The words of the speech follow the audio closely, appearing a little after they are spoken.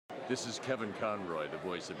This is Kevin Conroy, the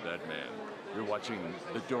voice of Batman. You're watching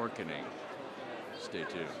The Dorkening. Stay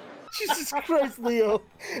tuned. Jesus Christ, Leo.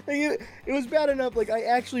 Like, it was bad enough, like, I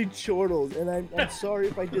actually chortled, and I'm sorry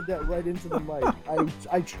if I did that right into the mic.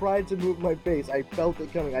 I tried to move my face. I felt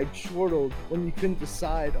it coming. I chortled when you couldn't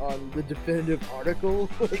decide on the definitive article.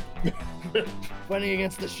 Like, fighting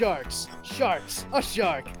against the sharks. Sharks. A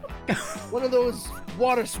shark. One of those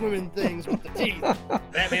water swimming things with the teeth.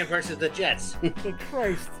 Batman versus the Jets. Good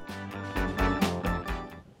Christ.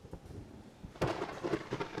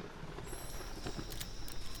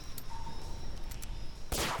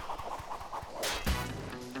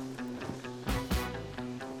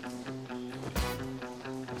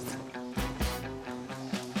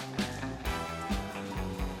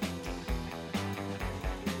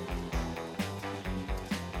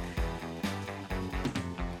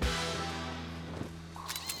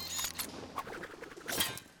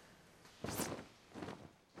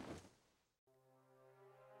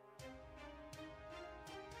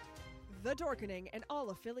 The Dorkening and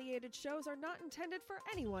all affiliated shows are not intended for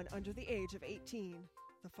anyone under the age of 18.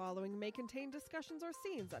 The following may contain discussions or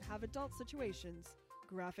scenes that have adult situations,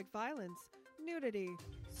 graphic violence, nudity,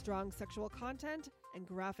 strong sexual content, and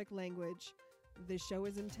graphic language. This show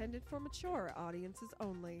is intended for mature audiences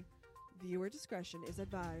only. Viewer discretion is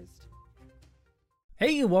advised.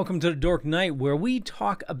 Hey, welcome to the Dork Night, where we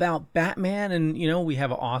talk about Batman, and, we have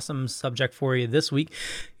an awesome subject for you this week.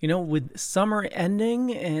 With summer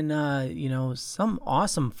ending and, some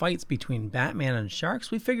awesome fights between Batman and sharks,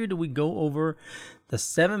 we figured we'd go over the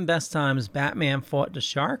 7 best times Batman fought the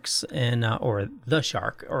sharks, and or the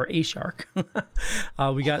shark, or a shark.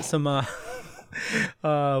 We got some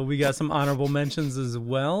honorable mentions as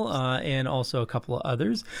well, and also a couple of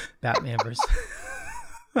others. Batman versus...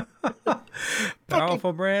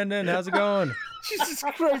 Powerful Brandon, how's it going? Jesus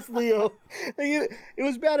Christ, Leo. Like, it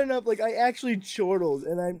was bad enough, like, I actually chortled,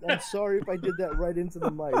 and I'm sorry if I did that right into the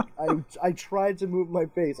mic. I tried to move my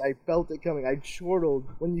face. I felt it coming. I chortled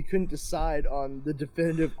when you couldn't decide on the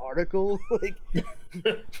definitive article. Like,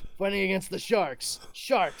 fighting against the sharks.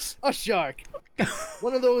 Sharks. A shark.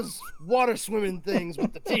 One of those water swimming things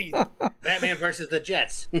with the teeth. Batman versus the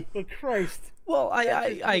Jets. Good Christ. Well,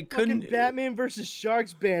 I couldn't... Batman versus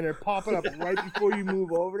Sharks banner popping up right before you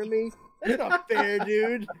move over to me. That's not fair,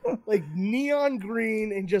 dude. Like, neon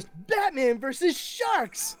green and just Batman versus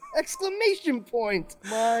Sharks! Exclamation point!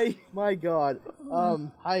 My God.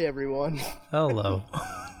 Hi, everyone. Hello.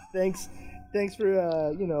 Thanks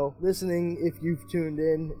for, listening if you've tuned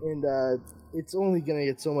in, and it's only gonna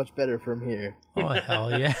get so much better from here. Oh,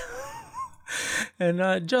 hell yeah.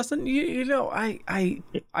 And Justin,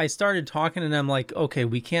 I started talking and I'm like, okay,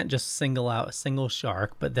 we can't just single out a single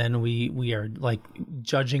shark, but then we are like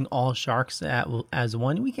judging all sharks as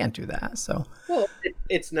one. We can't do that. So well,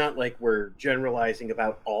 it's not like we're generalizing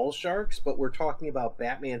about all sharks, but we're talking about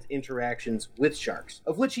Batman's interactions with sharks,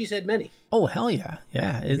 of which he's had many. Oh, hell yeah.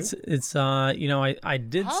 Yeah. It's I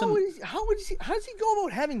did how does he go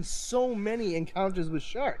about having so many encounters with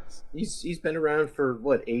sharks? He's been around for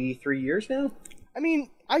what, 83 years now? I mean,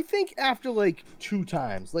 I think after like 2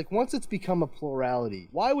 times, like once it's become a plurality,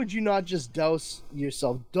 why would you not just dunk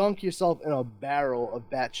yourself in a barrel of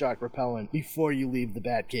bat shark repellent before you leave the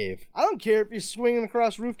bat cave? I don't care if you're swinging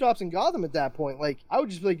across rooftops in Gotham at that point. Like, I would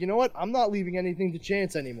just be like, you know what? I'm not leaving anything to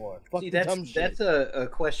chance anymore. Fuck the dumb shit. That's a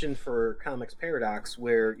question for Comics Paradox,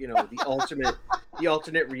 where the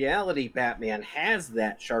alternate reality Batman has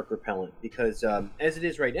that shark repellent, because as it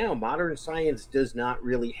is right now, modern science does not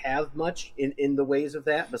really have much in the ways of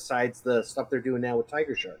that, besides the stuff they're doing now with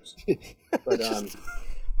tiger sharks. But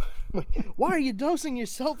why are you dosing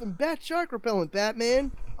yourself in bat shark repellent,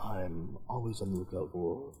 Batman? I'm always on the lookout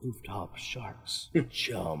for rooftop sharks.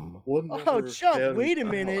 Chum. Oh, Chum, wait a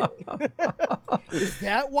minute. Is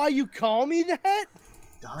that why you call me that?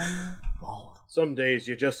 Done. Oh. Some days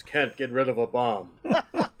you just can't get rid of a bomb.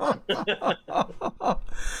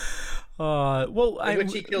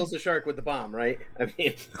 Which he kills the shark with the bomb, right? I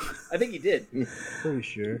mean, I think he did. Pretty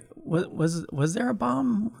sure. Was there a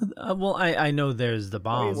bomb? I know there's the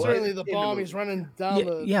bomb. I mean, certainly the bomb. He's running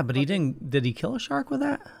down Yeah, but he didn't. Did he kill a shark with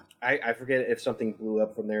that? I forget if something blew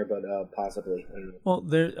up from there, but possibly. I don't know. Well,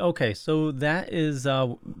 okay, so that is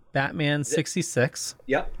Batman 66.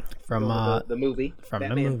 Yep. From the movie. From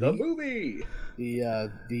Batman, the movie. The movie.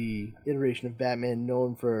 The iteration of Batman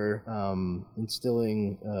known for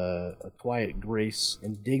instilling a quiet grace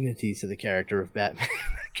and dignity to the character of Batman.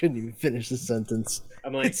 I couldn't even finish the sentence.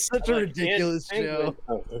 It's such a ridiculous show.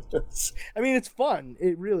 I mean, it's fun.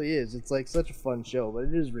 It really is. It's like such a fun show, but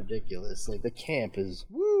it is ridiculous. Like, the camp is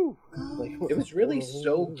woo. Like It was really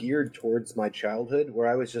so geared towards my childhood where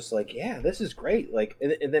I was just like, yeah, this is great. Like,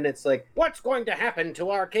 and then it's like, what's going to happen to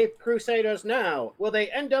our Cape Crusaders now? Will they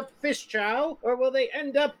end up fish chow or will they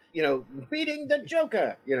end up, beating the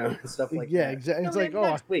Joker? And stuff like Yeah, that. exactly. It's Tune like, in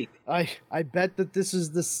next week. I bet that this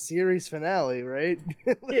is the series finale, right?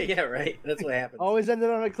 Yeah, right. That's what happens. Always ended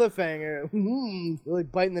on a cliffhanger. Really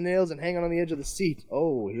biting the nails and hanging on the edge of the seat.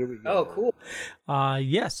 Oh, here we go. Oh, cool.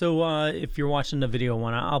 Yeah, so if you're watching the video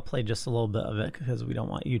one, I'll play just a little bit of it because we don't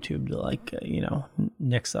want YouTube to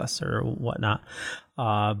nix us or whatnot.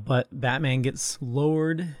 But Batman gets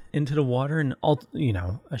lowered into the water and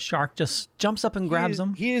a shark just jumps up and grabs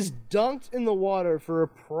him. He is dunked in the water for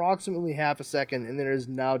approximately half a second, and there is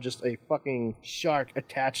now just a fucking shark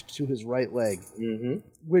attached to his right leg. Mm-hmm.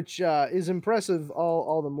 Which is impressive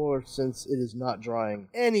all the more since it is not drawing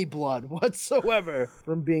any blood whatsoever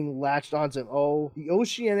from being latched onto him. Oh, the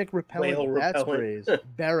oceanic repellent Whale bat repellent. sprays,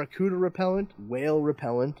 barracuda repellent, whale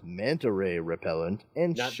repellent, manta ray repellent,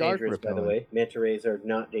 and Not shark dangerous, repellent. by the way. Manta rays are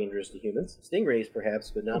not dangerous to humans. Stingrays,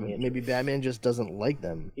 perhaps, but not manta. Maybe Batman just doesn't like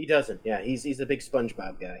them. He doesn't. Yeah, he's a big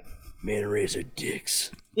SpongeBob guy. Manta rays are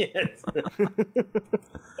dicks. Yes.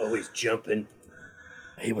 Always jumping.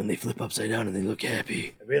 I hate when they flip upside down and they look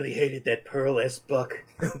happy. I really hated that Pearl S. Buck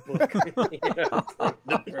book.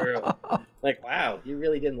 The Pearl. Like, wow, you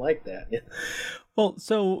really didn't like that. Well,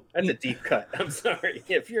 so That's a deep cut. I'm sorry.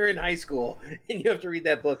 If you're in high school and you have to read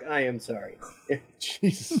that book, I am sorry.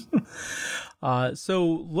 Jesus.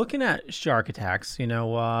 So looking at shark attacks,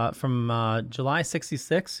 from July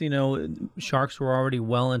 66, sharks were already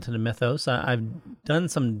well into the mythos. I've done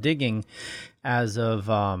some digging as of,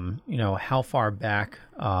 how far back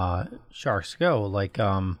sharks go. Like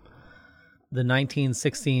the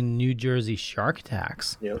 1916 New Jersey shark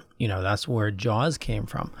attacks. Yep. That's where Jaws came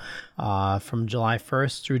from. From July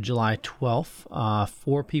 1st through July 12th,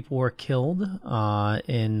 4 people were killed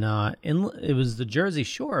in it was the Jersey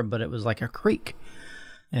Shore, but it was like a creek,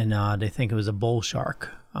 and they think it was a bull shark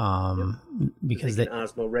because they can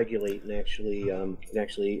osmoregulate and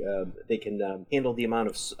they can handle the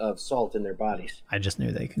amount of salt in their bodies. I just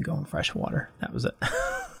knew they could go in fresh water. That was it.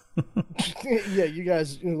 Yeah, you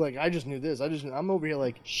guys I just knew this. I'm over here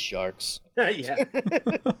like sharks. Yeah.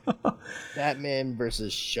 Batman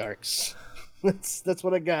versus sharks. That's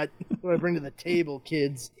what I got. What I bring to the table,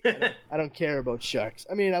 kids. I don't care about sharks.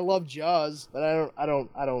 I mean, I love Jaws, but I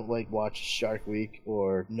don't like watch Shark Week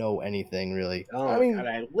or know anything really. Oh, I mean, God,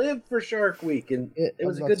 I lived for Shark Week, and it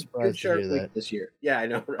was I'm a not good surprised to Shark hear Week that. this year. Yeah, I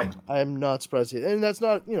know, right? I'm not surprised. And that's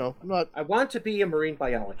not, I'm not. I want to be a marine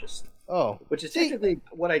biologist, which is See- technically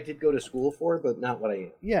what I did go to school for, but not what I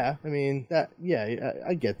am. Yeah, I mean that. Yeah,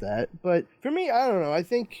 I get that. But for me, I don't know. I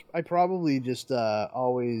think I probably just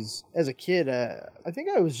always, as a kid, I think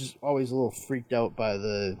I was just always a little freaked out by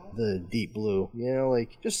the deep blue.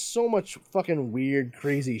 Just so much fucking weird,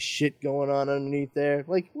 crazy shit going on underneath there.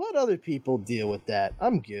 Like, let other people deal with that.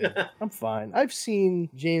 I'm good. I'm fine. I've seen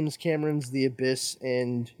James Cameron's The Abyss,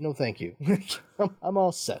 and no, thank you. I'm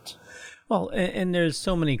all set. Well, and there's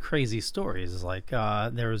so many crazy stories. Like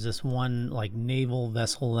there was this one naval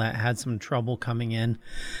vessel that had some trouble coming in,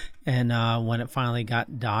 and when it finally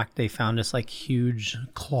got docked, they found this huge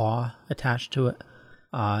claw attached to it.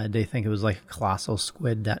 They think it was like a colossal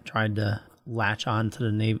squid that tried to latch on to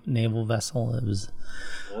the naval vessel. It was.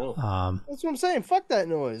 That's what I'm saying. Fuck that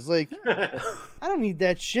noise. I don't need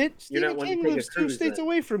that shit. You're not Stephen one to King take a lives 2 cruise, states then.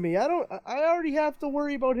 away from me. I already have to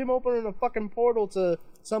worry about him opening a fucking portal to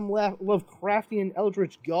some Lovecraftian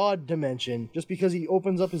eldritch god dimension just because he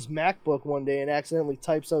opens up his MacBook one day and accidentally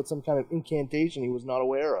types out some kind of incantation he was not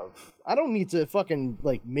aware of. I don't need to fucking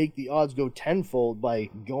make the odds go tenfold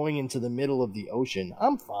by going into the middle of the ocean.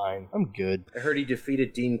 I'm fine. I'm good. I heard he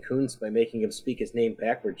defeated Dean Koontz by making him speak his name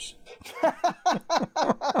backwards.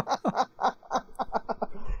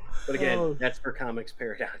 But again, that's for Comics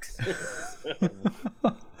Paradox.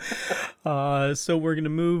 So we're gonna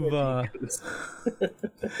move.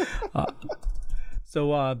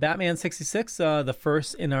 So Batman 66, the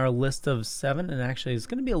first in our list of 7, and actually it's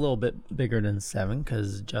going to be a little bit bigger than 7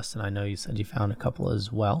 because Justin, I know you said you found a couple as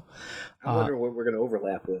well. I wonder what we're going to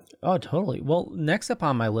overlap with. Oh, totally. Well, next up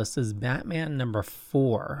on my list is Batman number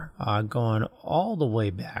 4, going all the way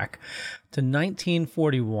back to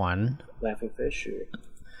 1941. Laughing Fish? Or...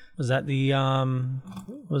 Was that the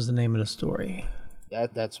what was the name of the story?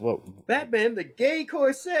 That's what Batman, the gay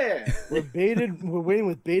corsair. we're waiting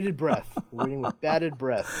with bated breath. We're waiting with bated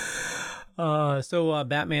breath. So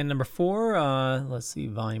Batman number 4, let's see,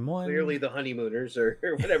 volume 1. Clearly the honeymooners or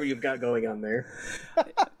whatever you've got going on there.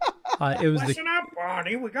 It was the Listen up,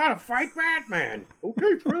 Bonnie. We gotta fight Batman.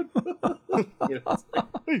 Okay, Fred. You know, it's like,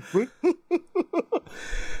 Hey, Fred.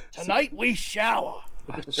 Tonight we shower.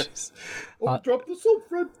 jeez. drop the soap,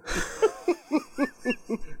 Fred.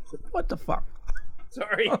 What the fuck?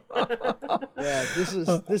 Sorry. Yeah,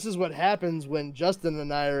 this is what happens when Justin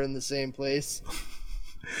and I are in the same place.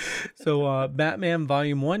 So, Batman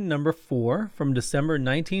Volume 1, Number 4, from December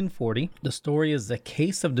 1940. The story is The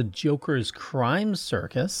Case of the Joker's Crime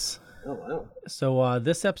Circus. Oh, wow. So,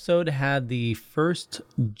 this episode had the first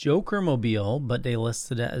Joker mobile, but they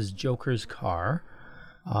listed it as Joker's car.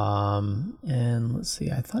 And let's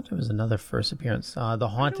see, I thought there was another first appearance. The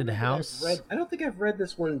Haunted House. I don't think I've read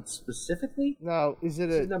this one specifically. Now, is it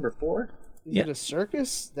This is a number 4. is Yeah. it a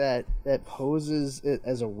circus that poses it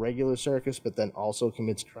as a regular circus but then also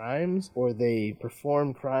commits crimes, or they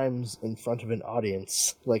perform crimes in front of an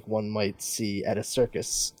audience like one might see at a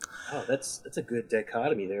circus? Oh, that's a good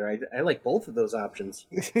dichotomy there. I like both of those options.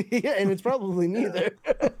 Yeah, and it's probably neither.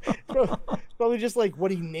 Probably just like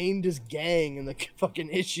what he named his gang in the fucking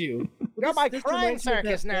issue. Got my This crime reminds me of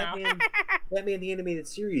circus that now. Batman the Animated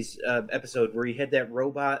Series episode where he had that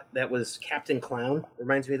robot that was Captain Clown.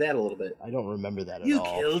 Reminds me of that a little bit. I don't remember that at You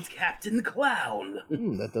all. killed Captain Clown.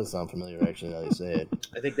 That does sound familiar, actually, now you say it.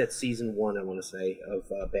 I think that's season 1, I want to say, of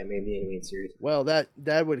Batman the Animated Series. Well, that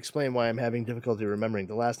would explain why I'm having difficulty remembering.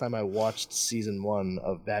 The last time I watched season 1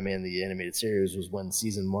 of Batman the Animated Series was when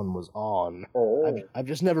season 1 was on. Oh. I've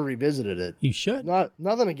just never revisited it. You should.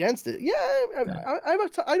 Nothing against it. Yeah,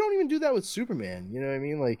 I don't even do that with Superman. You know what I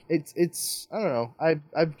mean? Like it's I don't know.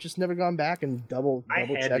 I've just never gone back and double I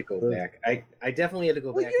had to checked go the- back. I definitely had to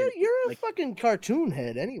go Well, back. you're a like, fucking cartoon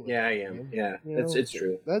head anyway. yeah, I am. man. Yeah, You it's know,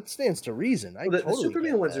 true. That stands to reason. I Well, the totally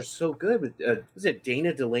Superman get ones that. are so good. With was it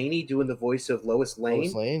Dana Delaney doing the voice of Lois Lane?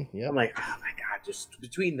 Lois Lane. Yeah. I'm like, oh my god! Just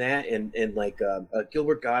between that and like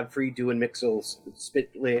Gilbert Godfrey doing Mixel's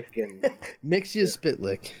Spitlick and Mixia's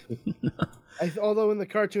Spitlick. Although in the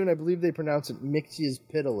cartoon, I believe they pronounce it Mixia's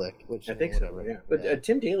Pitalick, which I think so. whatever. Yeah, but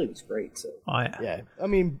Tim Daly was great. So Oh, yeah. Yeah, I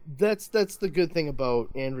mean that's the good thing about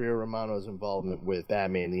Andrea Romano's involvement with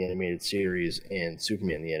Batman the Animated Series and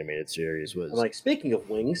Superman the Animated Series was I'm like, speaking of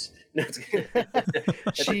wings,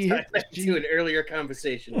 She- back to an earlier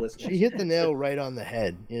conversation. Listener. she hit the nail right on the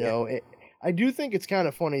head. You know, I do think it's kind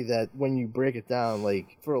of funny that when you break it down,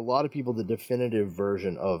 like for a lot of people, the definitive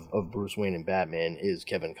version of Bruce Wayne and Batman is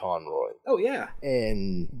Kevin Conroy. Oh yeah,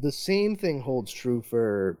 And the same thing holds true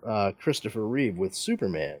for Christopher Reeve with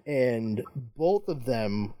Superman. And both of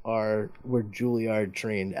them were Juilliard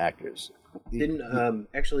trained actors. didn't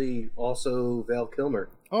actually also Val Kilmer.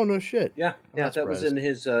 Oh no shit. Yeah, yeah, not that was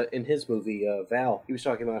surprised. in his movie Val. He was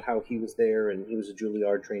talking about how he was there and he was a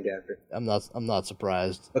Juilliard trained actor. I'm not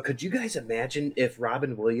surprised. But could you guys imagine if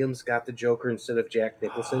Robin Williams got the Joker instead of Jack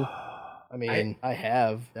Nicholson? I mean, I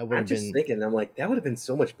have. That would I'm have just been thinking, I'm like, that would have been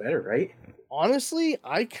so much better, right? honestly,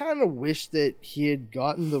 I kind of wish that he had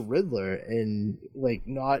gotten the Riddler and like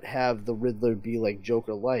not have the Riddler be like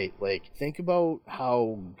Joker light. Like think about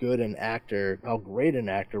how great an actor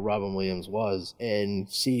Robin Williams was, and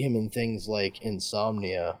see him in things like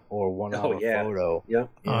Insomnia or 1 Hour yeah. Photo. Yeah. You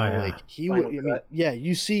Oh, know, yeah. like he Final would. I mean, Cut. yeah,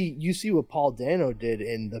 you see what Paul Dano did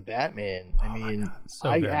in the Batman. I mean, So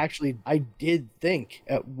I good. I did think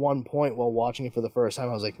at one point while watching it for the first time,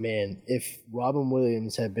 I was like, man, if Robin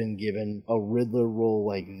Williams had been given a Riddler role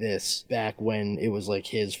like this back when it was like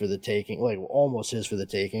his for the taking, like almost his for the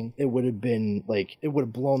taking, it would have been like, it would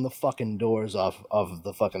have blown the fucking doors off of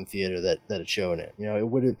the fucking theater that it showed it. You know,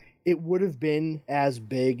 it would have been as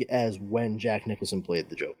big as when Jack Nicholson played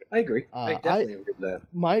the Joker. I agree. I I- definitely agree with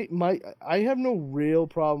that. I have no real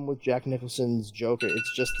problem with Jack Nicholson's Joker.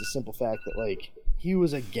 It's just the simple fact that like he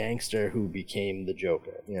was a gangster who became the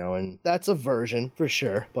Joker, you know, and that's a version for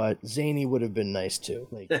sure. But zany would have been nice too.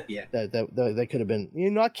 Like Yeah. that could have been,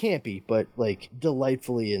 you know, not campy, but like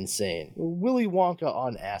delightfully insane. Willy Wonka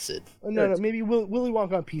on acid. No, maybe Willy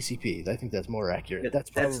Wonka on PCP. I think that's more accurate.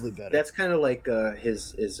 That's probably better. That's kind of like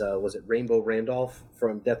his was it Rainbow Randolph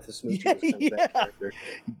from Death to Smoochie? Yeah, was kind of that yeah. character.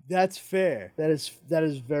 That's fair. That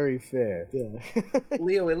is very fair. Yeah.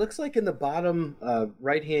 Leo, it looks like in the bottom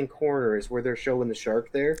right hand corner is where they're showing the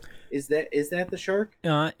shark. There is that the shark?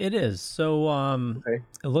 It is. So, Okay.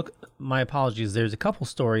 look, my apologies. There's a couple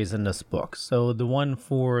stories in this book. So the one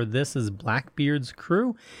for this is Blackbeard's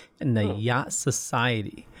crew and the Yacht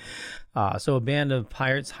Society. So a band of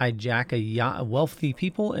pirates hijack a yacht of wealthy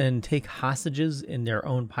people and take hostages in their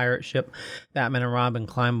own pirate ship. Batman and Robin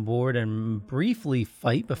climb aboard and briefly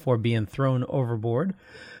fight before being thrown overboard.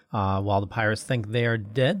 While the pirates think they are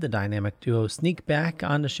dead, the dynamic duo sneak back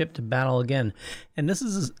on the ship to battle again. And this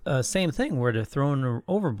is the same thing where they're thrown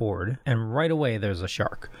overboard, and right away there's a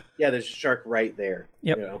shark. Yeah, there's a shark right there.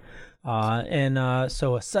 Yep. You know?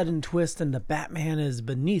 So a sudden twist, and the Batman is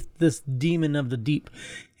beneath this demon of the deep,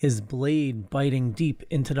 his blade biting deep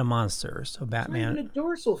into the monster. So Not even a Batman.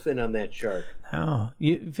 dorsal fin on that shark. Oh,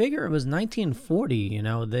 you figure it was 1940. You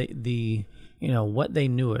know the what they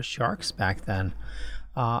knew of sharks back then.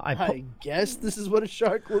 I guess this is what a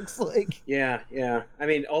shark looks like. Yeah, yeah. I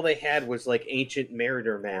mean, all they had was like ancient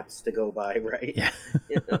mariner maps to go by, right? Yeah.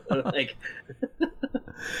 You know, like,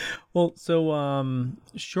 Well, so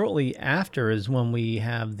shortly after is when we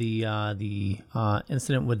have the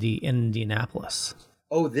incident with the Indianapolis.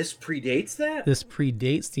 oh, this predates that? This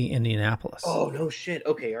predates the Indianapolis. Oh, no shit.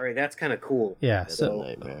 Okay, all right. That's kind of cool. Yeah. That's So a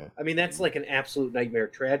nightmare. I mean, that's like an absolute nightmare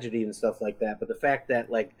tragedy and stuff like that. But the fact that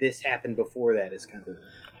like this happened before that is kind of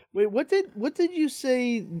Wait, what did you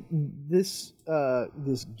say this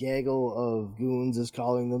this gaggle of goons is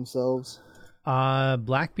calling themselves?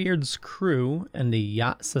 Blackbeard's crew and the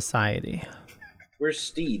Yacht Society. where's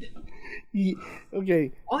Steed?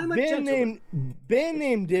 Okay, I'm a band gentleman.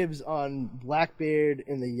 name dibs on Blackbeard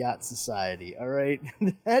and the Yacht Society. All right,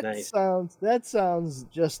 Nice. that sounds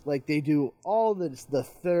just like they do all the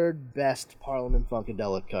third best Parliament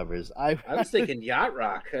Funkadelic covers. I was thinking Yacht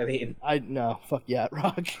Rock. I mean, no, fuck Yacht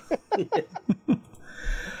Rock.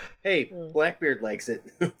 hey, Blackbeard likes it.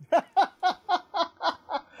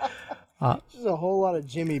 There's a whole lot of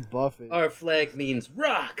Jimmy Buffett. Our flag means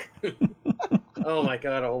rock. Oh my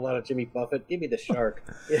god, a whole lot of Jimmy Buffett. Give me the shark.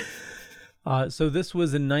 So this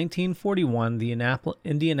was in 1941. The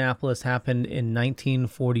Indianapolis happened in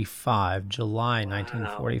 1945, July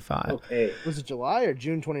 1945. Okay. Was it July or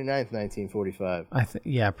June 29th, 1945? I think,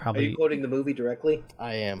 yeah, Are probably. you quoting the movie directly?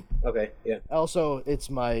 I am. Okay, yeah. Also, it's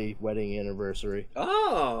my wedding anniversary.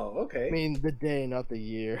 Oh, okay. I mean, the day, not the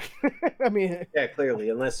year. I mean, Yeah, clearly,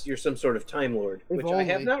 unless you're some sort of Time Lord, If which I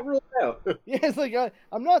have only. not ruled out. yeah, it's like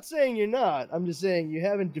I'm not saying you're not. I'm just saying you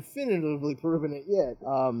haven't definitively proven it yet.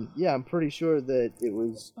 Yeah, I'm pretty sure that it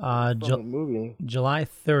was from the movie. July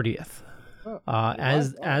 30th.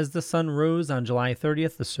 As the sun rose on July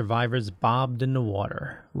 30th, the survivors bobbed in the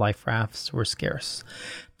water. Life rafts were scarce.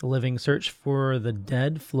 The living searched for the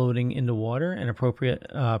dead floating in the water and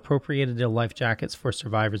appropriated their life jackets for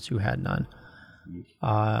survivors who had none.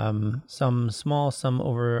 Some small, some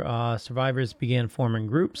over. Survivors began forming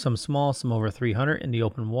groups, some small, some over 300 in the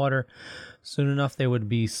open water. Soon enough, they would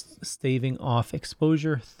be staving off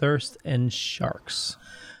exposure, thirst, and sharks.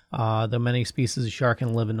 Though many species of shark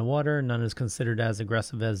can live in the water, none is considered as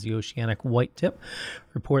aggressive as the oceanic white tip.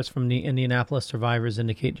 Reports from the Indianapolis survivors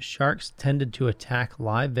indicate the sharks tended to attack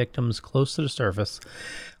live victims close to the surface,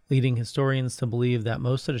 leading historians to believe that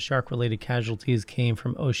most of the shark-related casualties came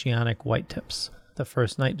from oceanic white tips. The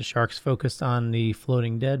first night, the sharks focused on the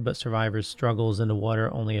floating dead, but survivors' struggles in the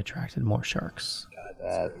water only attracted more sharks.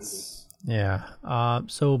 That's Yeah.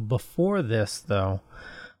 So before this, though,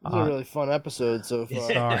 a really fun episode so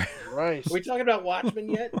far. sorry. Right. Are we talking about Watchmen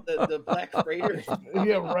yet? The Black Freighter?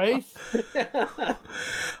 Yeah, right?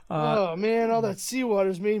 Oh, man, all that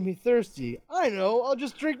seawater's made me thirsty. I know, I'll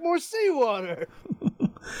just drink more seawater.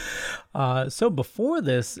 So before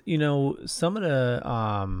this, some of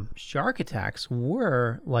the shark attacks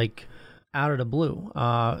were like out of the blue.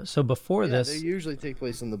 So before Yeah, this, they usually take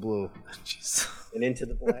place in the blue. Jeez. And Into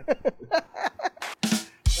the Black.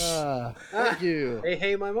 Thank you.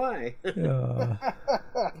 Hey, my.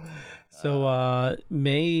 So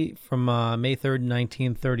May 3rd,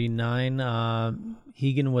 1939,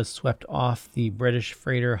 Hegan was swept off the British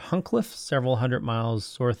freighter Huncliffe, several hundred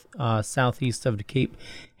miles southeast of Cape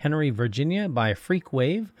Henry, Virginia, by a freak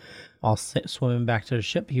wave. While swimming back to the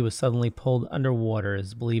ship, he was suddenly pulled underwater.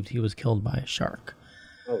 It's believed he was killed by a shark.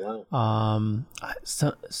 Oh, wow.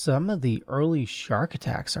 Some of the early shark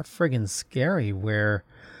attacks are friggin' scary, where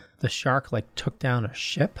the shark took down a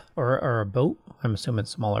ship or a boat. I'm assuming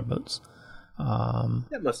smaller boats.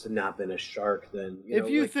 That must have not been a shark then. If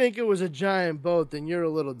you think it was a giant boat, then you're a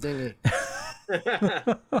little dingy.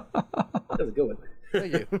 That was a good one.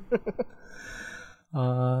 Thank you.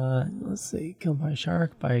 Let's see, killed by a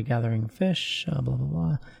shark by gathering fish. Blah blah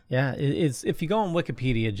blah. Yeah, it's if you go on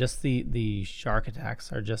Wikipedia, just the shark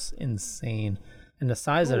attacks are just insane, and the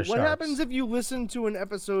size of the What sharks. happens if you listen to an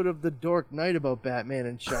episode of The Dark Knight about Batman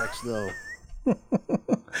and sharks, though?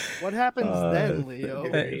 What happens then, Leo?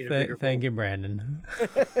 Thank you, Brandon.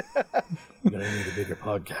 You're gonna need a bigger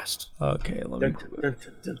podcast. Okay, let Dun, me. dun, dun,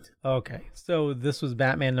 dun, dun. Okay, so this was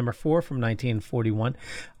Batman number 4 from 1941.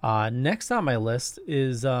 Next on my list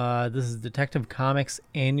is this is Detective Comics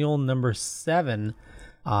Annual number 7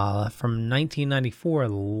 from 1994,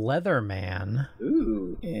 Leatherman.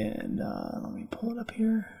 Ooh. And let me pull it up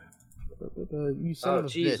here. You son Oh, of a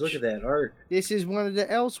geez, bitch. look at that art. This is one of the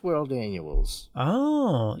Elseworld annuals.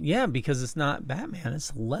 Oh, yeah, because it's not Batman,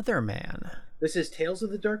 it's Leatherman. This is Tales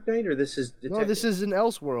of the Dark Knight, or this is Detective? No, this is an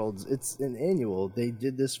Elseworlds. It's an annual. They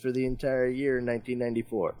did this for the entire year in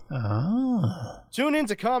 1994. Oh. Tune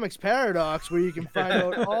into Comics Paradox, where you can find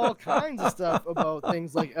out all kinds of stuff about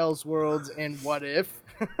things like Elseworlds and What If.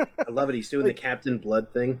 I love it. He's doing the Captain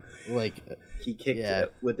Blood thing. Like, He kicked Yeah.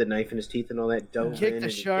 it with the knife in his teeth and all that. Dove in kick and the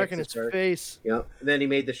he shark kicked in the its shark. face. Yep. And then he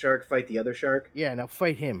made the shark fight the other shark. Yeah, now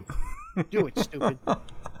fight him. Do it, stupid.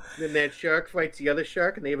 Then that shark fights the other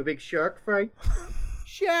shark, and they have a big shark fight.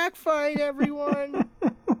 Shark fight, everyone.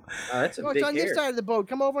 That's a Oh, big it's on hair. this side of the boat.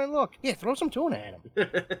 Come over and look. Yeah, throw some tuna at him.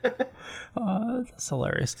 That's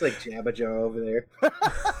hilarious. It's like Jabba Jaw over there.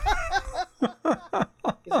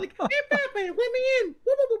 He's like, hey, Batman, let me in.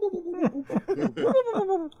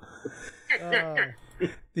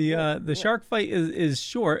 The shark fight is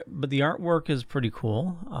short, but the artwork is pretty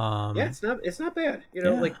cool. Yeah, it's not bad. You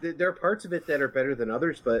know, Yeah. like there are parts of it that are better than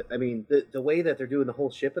others, but I mean, the way that they're doing the whole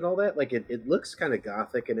ship and all that, like it looks kind of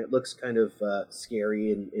gothic and it looks kind of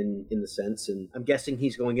scary in the sense. And I'm guessing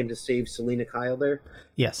he's going in to save Selena Kyle there.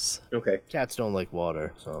 Yes. Okay. Cats don't like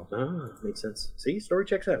water, so. Ah, makes sense. See, story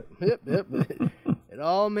checks out. Yep. It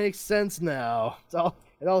all makes sense now.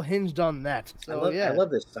 It all hinged on that. So I love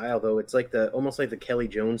this style though. It's like almost like the Kelly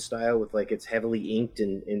Jones style with like it's heavily inked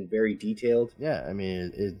and very detailed. Yeah, I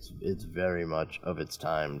mean it's very much of its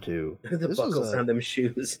time too. The This was buckles a- on them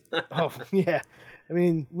shoes. Oh yeah, I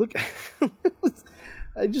mean look.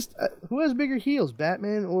 Who has bigger heels,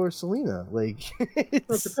 Batman or Selena? Like, Well,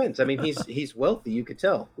 it depends. I mean, he's wealthy. You could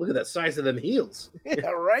tell. Look at that size of them heels. yeah,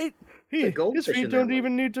 right. The His goldfish in feet that don't one.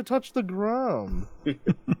 even need to touch the ground.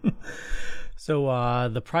 So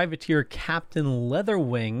the privateer Captain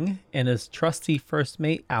Leatherwing and his trusty first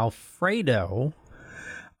mate Alfredo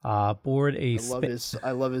board a I love his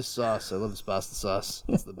sauce. I love his pasta sauce.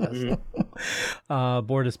 It's the best.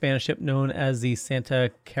 board a Spanish ship known as the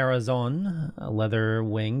Santa Corazon.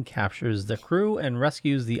 Leatherwing captures the crew and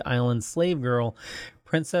rescues the island slave girl,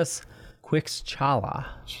 Princess Quixchala.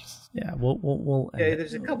 Yeah, we'll end Okay, it.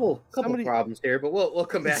 there's a couple Somebody- problems here, but we'll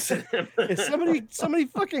come back to them. If somebody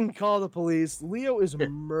fucking call the police. Leo is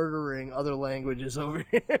murdering other languages over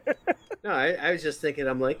here. No, I was just thinking.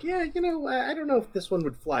 I'm like, yeah, you know, I don't know if this one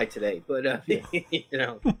would fly today, but you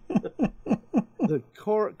know, The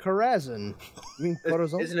Corazon. You mean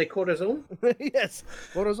Corazon? isn't it Corazon? Yes,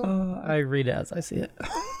 Corazon. I read it as I see it.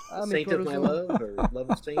 Saint of my love, or love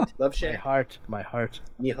of saint, love My shack, heart, my heart.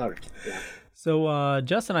 me heart. Yeah. So,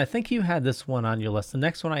 Justin, I think you had this one on your list. The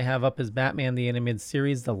next one I have up is Batman the Animated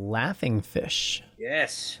Series, The Laughing Fish.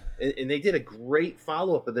 Yes, and they did a great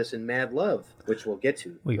follow up of this in Mad Love, which we'll get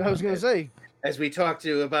to I was gonna say, as we talk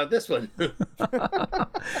to about this one.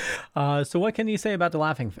 So what can you say about The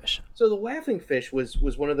Laughing Fish? So the Laughing Fish was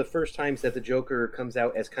one of the first times that the Joker comes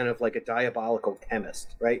out as kind of like a diabolical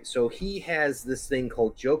chemist, right? So he has this thing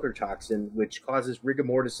called Joker toxin, which causes rigor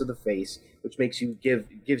mortis of the face, which makes you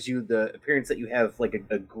gives you the appearance that you have like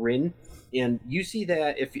a grin. And you see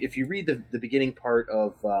that if you read the beginning part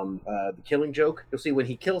of the Killing Joke, you'll see when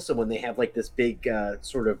he kills someone, they have like this big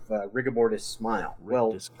sort of rigor mortis smile.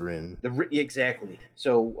 Well, this grin. Exactly.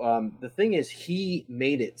 So the thing is, he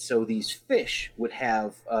made it so these fish would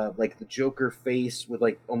have like the Joker face with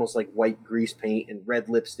like almost like white grease paint and red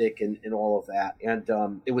lipstick and all of that.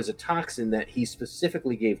 And it was a toxin that he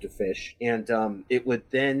specifically gave to fish, and it would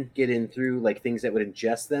then get in through like things that would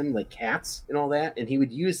ingest them, like cats and all that. And he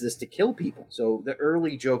would use this to kill people. So the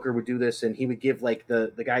early Joker would do this, and he would give like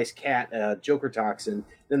the guy's cat Joker toxin.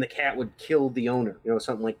 Then the cat would kill the owner, you know,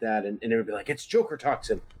 something like that. And it would be like, it's Joker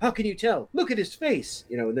toxin. How can you tell? Look at his face.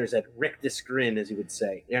 You know, and there's that rictus grin, as he would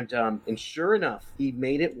say. And sure enough, he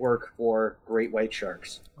made it work for great white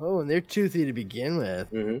sharks. Oh, and they're toothy to begin with.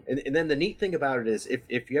 Mm-hmm. And then the neat thing about it is,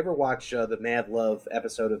 if you ever watch the Mad Love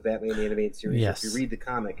episode of Batman the Animated Series, Yes. if you read the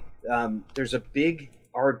comic, there's a big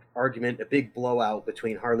argument, a big blowout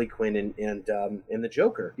between Harley Quinn and the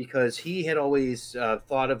Joker, because he had always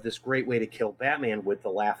thought of this great way to kill Batman with the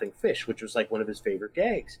laughing fish, which was like one of his favorite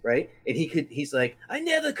gags, right? And he's like, I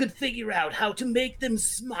never could figure out how to make them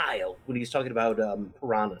smile when he's talking about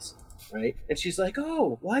piranhas. right? And she's like,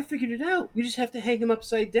 oh, well, I figured it out. You just have to hang them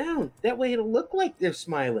upside down. That way it'll look like they're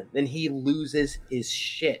smiling. Then he loses his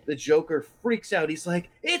shit. The Joker freaks out. He's like,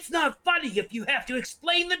 it's not funny if you have to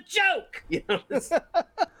explain the joke. You know,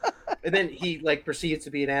 and then he like proceeds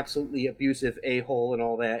to be an absolutely abusive a-hole and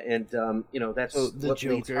all that. And, that's what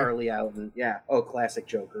leads Harley out. And classic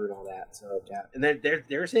Joker and all that. So, yeah. And then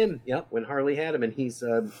there's him. Yep. When Harley had him and he's,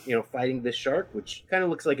 fighting this shark, which kind of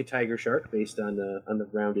looks like a tiger shark based on the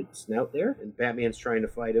rounded snout there. And Batman's trying to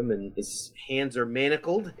fight him and his hands are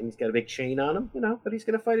manacled and he's got a big chain on him, but he's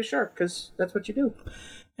going to fight a shark because that's what you do.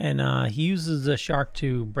 And he uses the shark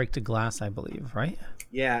to break the glass, I believe, right?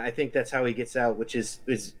 Yeah, I think that's how he gets out, which is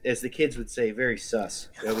as the kids would say, very sus.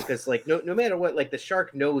 Because like no matter what, like the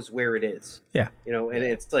shark knows where it is. Yeah. And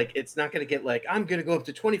it's like it's not going to get like I'm going to go up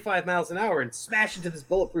to 25 miles an hour and smash into this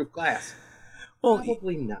bulletproof glass. Well,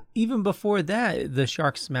 probably not. Even before that, the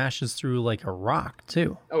shark smashes through like a rock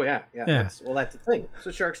too. Oh yeah. That's the thing. That's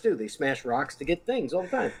what sharks do. They smash rocks to get things all the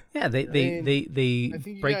time. Yeah, they I think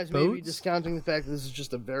you break guys boats. may be discounting the fact that this is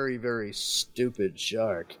just a very, very stupid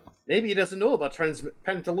shark. Maybe he doesn't know about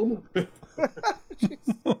transpentaluma.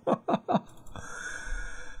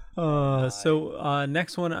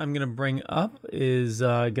 Next one I'm going to bring up is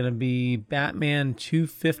going to be Batman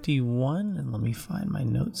 251. And let me find my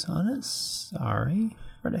notes on it. Sorry.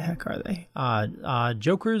 Where the heck are they?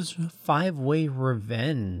 Joker's 5-Way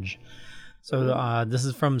Revenge. So this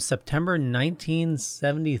is from September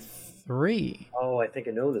 1973. Oh, I think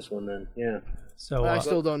I know this one then. Yeah. So I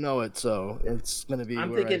still don't know it, so it's gonna be.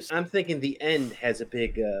 I'm thinking the end has a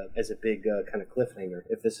big kind of cliffhanger.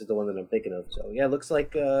 If this is the one that I'm thinking of, so yeah, it looks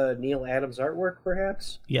like Neil Adams artwork,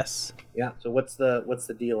 perhaps. Yes. Yeah. So what's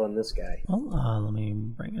the deal on this guy? Well, let me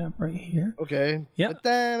bring it up right here. Okay. Yep.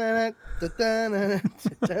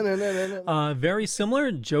 Very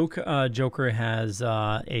similar. Joker has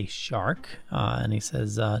a shark, and he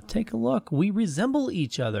says, "Take a look. We resemble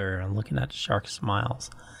each other." And looking at the shark, smiles.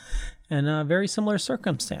 And a very similar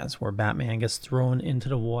circumstance where Batman gets thrown into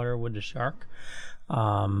the water with the shark,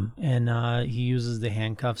 and he uses the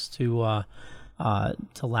handcuffs to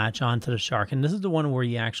latch onto the shark. And this is the one where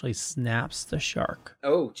he actually snaps the shark.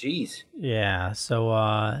 Oh, geez. Yeah.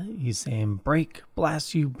 So he's saying, "Break,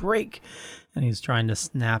 blast you, break," and he's trying to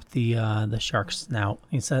snap the shark's snout.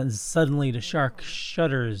 He says, "Suddenly the shark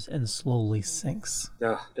shudders and slowly sinks."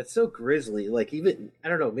 Oh, that's so grisly. Like, even I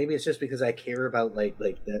don't know. Maybe it's just because I care about like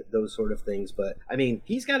those sort of things. But I mean,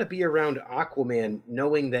 he's got to be around Aquaman,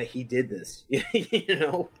 knowing that he did this.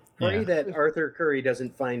 Pray that Arthur Curry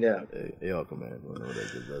doesn't find out. Hey, Aquaman, you know what I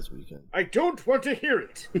did last weekend? I don't want to hear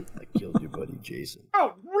it. I killed your buddy Jason.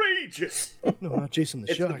 Outrageous! No, not Jason the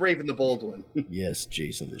It's shark. the Brave and the Bold one. Yes,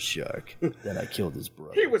 Jason the shark. Then I killed his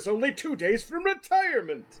brother. He was only 2 days from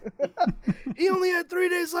retirement. He only had 3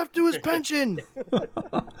 days left to his pension.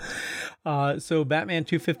 So Batman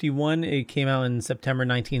 251, it came out in September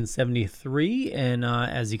 1973, and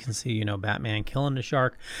as you can see, Batman killing the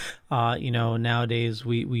shark. Nowadays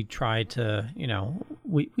we try to,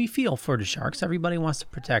 we feel for the sharks. Everybody wants to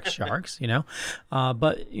protect sharks,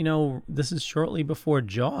 but this is shortly before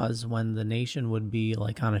Jaws, when the nation would be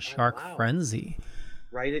like on a shark frenzy.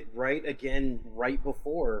 Right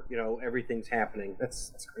before everything's happening.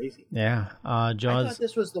 That's crazy. Yeah, Jaws. I thought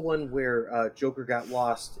this was the one where Joker got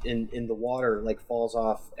lost in the water, like falls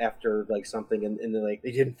off after like something, and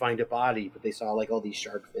they didn't find a body, but they saw like all these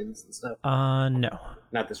shark fins and stuff. No,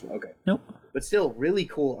 not this one. Okay, nope. But still, really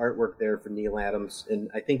cool artwork there from Neil Adams,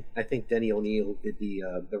 and I think Denny O'Neil did the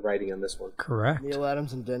writing on this one. Correct. Neil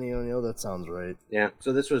Adams and Denny O'Neil. That sounds right. Yeah.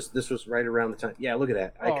 So this was right around the time. Yeah. Look at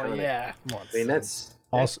that. Iconic. Oh yeah. Come on, I mean, that's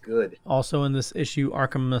good. Also in this issue,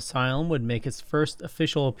 Arkham Asylum would make its first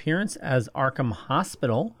official appearance as Arkham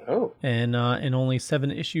Hospital. Oh. And in only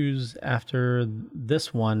 7 issues after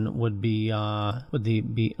this one would be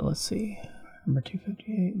let's see, number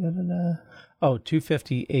 258. Oh,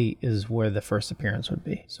 258 is where the first appearance would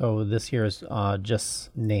be. So this here is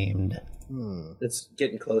just named. It's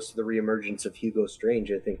getting close to the reemergence of Hugo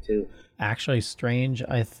Strange, I think, too. Actually, Strange,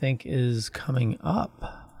 I think, is coming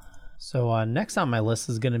up. So next on my list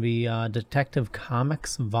is going to be Detective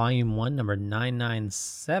Comics Volume 1, number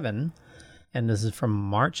 997. And this is from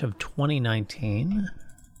March of 2019.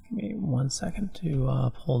 Give me 1 second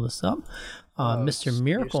to pull this up. Mr.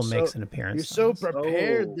 Miracle makes an appearance. You're so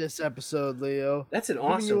prepared this episode, Leo. That's an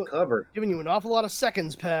awesome cover. Giving you an awful lot of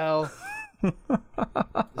seconds, pal.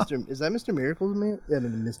 Is that Mr. Miracle's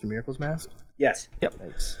Mr. Miracle's mask? Yes. Yep.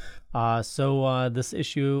 Thanks. So this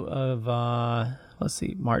issue of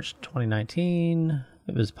March 2019.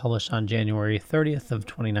 It was published on January 30th of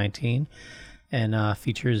 2019, and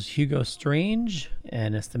features Hugo Strange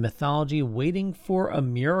and it's the mythology Waiting for a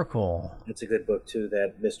Miracle. It's a good book too.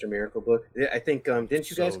 That Mr. Miracle book. Yeah, I think didn't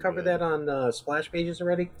you guys cover that on Splash Pages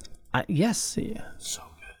already? Yes. Yeah. So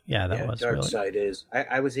Yeah, that was Dark really. Side is.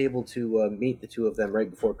 I was able to meet the two of them right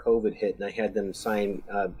before COVID hit, and I had them sign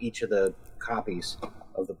each of the copies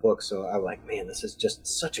of the book. So I'm like, man, this is just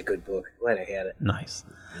such a good book. Glad I had it. Nice.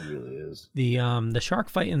 It really is. The shark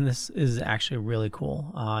fight in this is actually really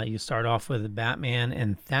cool. You start off with Batman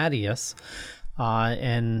and Thaddeus,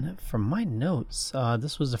 and from my notes,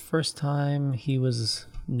 this was the first time he was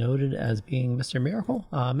noted as being Mr. Miracle.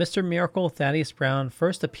 Mr. Miracle, Thaddeus Brown,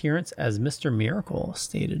 first appearance as Mr. Miracle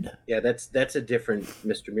stated. Yeah, that's a different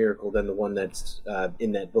Mr. Miracle than the one that's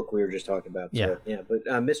in that book we were just talking about. So, Yeah. But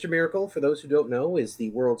Mr. Miracle, for those who don't know, is the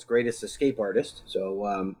world's greatest escape artist.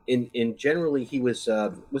 So, in generally, he was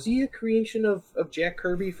he a creation of Jack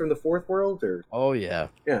Kirby from the Fourth World, or? Oh yeah.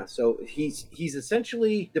 Yeah, so he's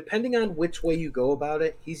essentially, depending on which way you go about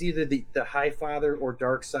it, he's either the High Father or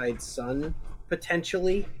Dark Side son,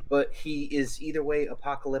 potentially, but he is either way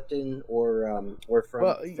Apocalyptic or from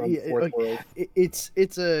Fourth World.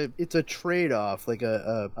 It's a trade off, like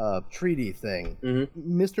a treaty thing.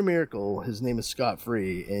 Mm-hmm. Mr. Miracle, his name is Scott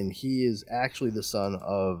Free, and he is actually the son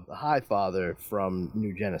of the High Father from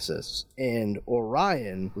New Genesis. And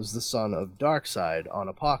Orion was the son of Darkseid on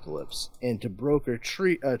Apocalypse. And to broker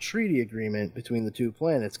a treaty agreement between the two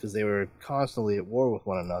planets, because they were constantly at war with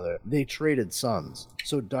one another, they traded sons.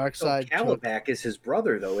 So Darkseid Calabac is his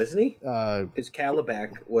brother, though, isn't he? His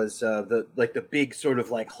Calabac was the big sort of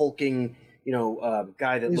like hulking,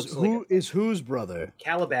 guy that looks like whose brother?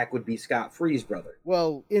 Calabac would be Scott Free's brother.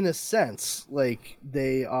 Well, in a sense, like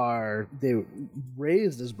they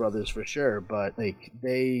raised as brothers for sure, but like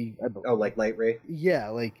like Light Ray. Yeah,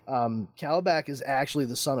 like Calabac is actually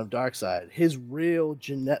the son of Darkseid. His real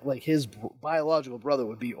his biological brother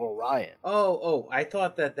would be Orion. Oh, I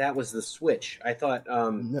thought that was the Switch. I thought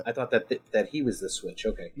I thought that he was the Switch.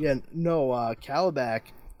 Okay. Yeah, no, Calabac.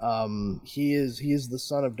 He is the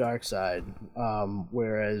son of Darkseid,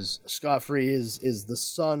 whereas Scott Free is the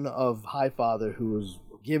son of High Father, who was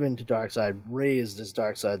given to Darkseid, raised as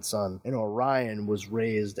Darkseid's son, and Orion was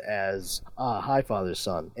raised as High Father's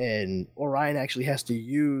son. And Orion actually has to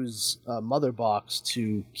use Mother Box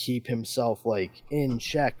to keep himself like in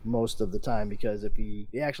check most of the time, because if he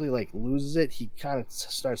actually like loses it, he kind of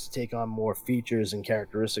starts to take on more features and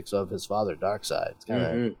characteristics of his father Darkseid. It's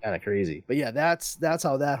kind of crazy. But yeah, that's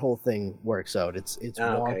how that whole thing works out. It's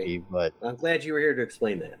wonky, but I'm glad you were here to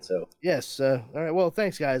explain that. So yes, all right. Well,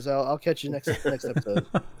 thanks guys. I'll catch you next episode.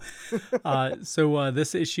 So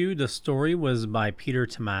this issue, the story was by Peter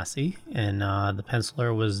Tomasi, and the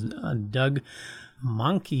penciler was Doug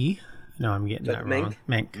Mahnke. No, I'm getting that wrong.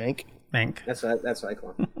 Mank. That's what I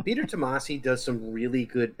call him. Peter Tomasi does some really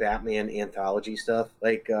good Batman anthology stuff.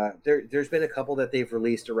 Like there's been a couple that they've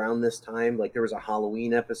released around this time. Like there was a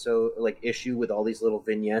Halloween issue with all these little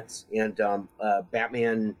vignettes, and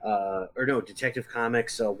Detective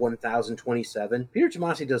Comics 1027. Peter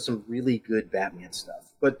Tomasi does some really good Batman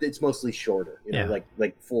stuff, but it's mostly shorter.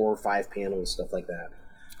 Like 4 or 5 panels, stuff like that.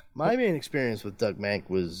 My main experience with Doug Mahnke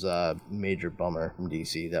was Major Bummer from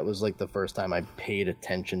DC. That was like the first time I paid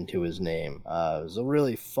attention to his name. It was a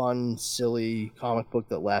really fun, silly comic book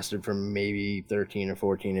that lasted for maybe 13 or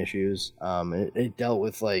 14 issues. It dealt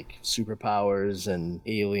with like superpowers and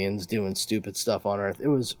aliens doing stupid stuff on Earth.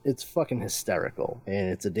 It's fucking hysterical, and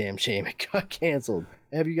it's a damn shame it got canceled.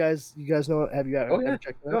 Have you guys know? Have you ever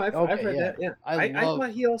checked it out? No, I've read that. Yeah, I thought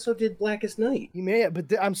he also did Blackest Night. He may have,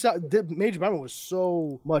 but I'm sorry. Major Bummer was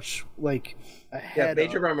so much like ahead. Yeah,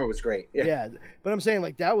 Major Bummer was great. Yeah, but I'm saying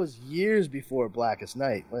like that was years before Blackest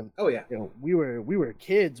Night. When we were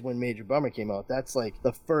kids when Major Bummer came out. That's like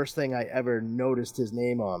the first thing I ever noticed his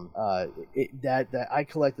name on. That I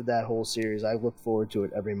collected that whole series. I looked forward to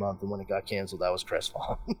it every month, and when it got canceled, I was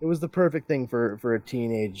crestfallen. It was the perfect thing for a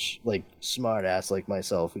teenage like smart ass like myself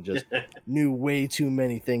who just knew way too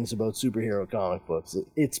many things about superhero comic books.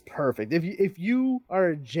 It's perfect. If you are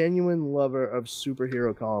a genuine lover of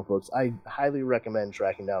superhero comic books, I highly recommend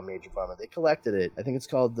tracking down Major Bummer. They collected it. I think it's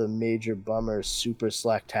called the Major Bummer Super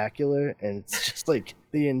Slacktacular, and it's just like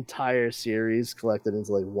the entire series collected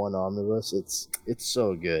into like one omnibus. It's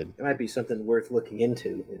so good. It might be something worth looking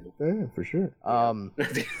into. Yeah, for sure.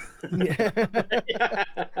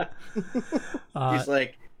 He's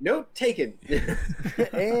like, note taken.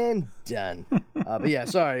 And done. But yeah,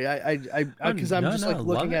 sorry. Because I'm just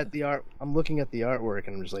looking at the art. I'm looking at the artwork,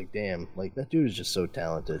 and I'm just like, damn, like that dude is just so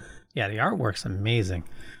talented. Yeah, the artwork's amazing.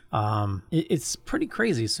 It's pretty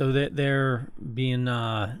crazy. So that they're being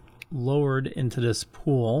lowered into this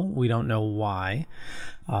pool. We don't know why.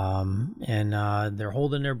 And they're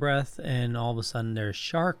holding their breath, and all of a sudden there's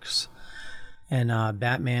sharks. And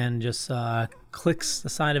Batman just clicks the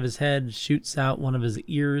side of his head, shoots out one of his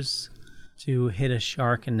ears to hit a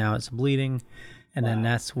shark, and now it's bleeding. And then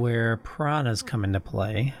that's where piranhas come into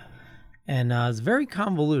play. And it's very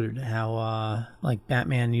convoluted how like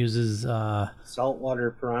Batman uses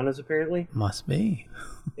Saltwater piranhas, apparently. must be.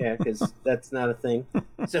 Yeah, because that's not a thing.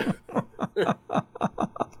 So,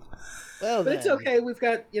 Well, but it's then. okay. We've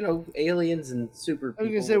got aliens and super I was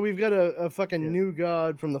people. gonna say we've got a fucking new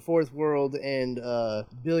god from the fourth world and a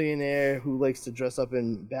billionaire who likes to dress up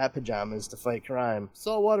in bat pajamas to fight crime.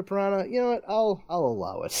 Saltwater piranha, you know what? I'll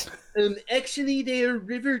allow it. Actually, they are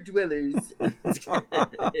river dwellers. it's all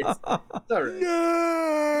right.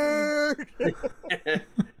 Nerd.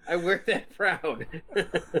 I wear that proud.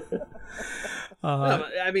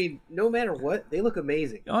 I mean, no matter what, they look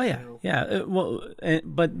amazing. Oh yeah, you know? yeah.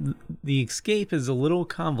 But the escape is a little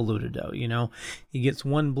convoluted, though. He gets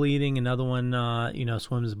one bleeding, another one,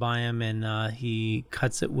 swims by him, and he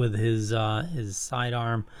cuts it with his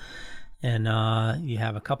sidearm, and you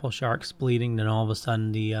have a couple sharks bleeding. Then all of a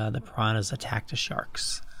sudden, the piranhas attack the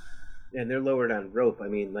sharks. And they're lowered on rope. I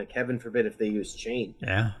mean, like, heaven forbid if they use chain.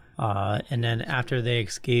 Yeah. And then after they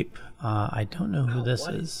escape, I don't know who this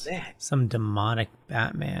what is. is that? Some demonic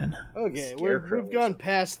Batman. Okay, Scarecrow we've or gone something.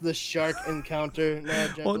 past the shark encounter now,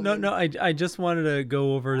 Well, gentlemen. no. I just wanted to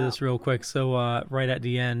go over this real quick. So right at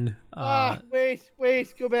the end,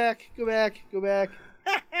 Wait, go back.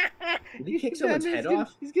 Did you kick someone's head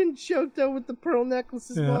off? He's getting choked out with the pearl necklace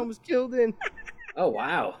his Yeah. mom was killed in. Oh,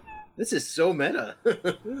 wow. This is so meta.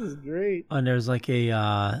 This is great. and there's like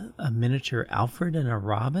a miniature Alfred and a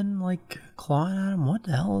Robin like clawing at him. What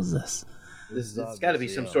the hell is this? It's got to be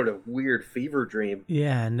some sort of weird fever dream.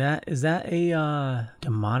 Yeah, and is that a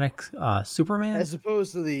demonic Superman? As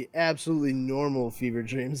opposed to the absolutely normal fever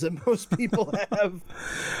dreams that most people have.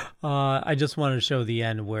 I just wanted to show the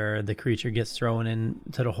end where the creature gets thrown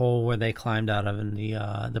into the hole where they climbed out of, and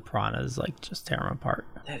the piranhas like just tear them apart.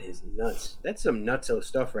 That is nuts. That's some nutso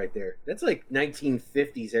stuff right there. That's like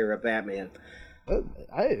 1950s era Batman.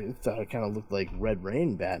 I thought it kind of looked like Red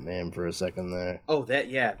Rain Batman for a second there. Oh,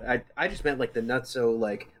 yeah. I just meant like the nutso,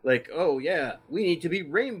 like oh yeah, we need to be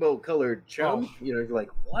rainbow colored, chum. Oh. You're like,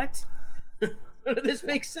 what? None of this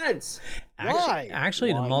makes sense. Why?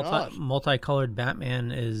 Actually, Why the not? multicolored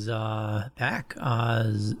Batman is back.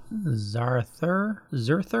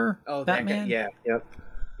 Zerther Oh, Batman. that guy. Yeah, yep.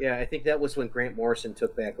 Yeah, I think that was when Grant Morrison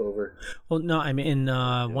took back over. Well, no, I mean in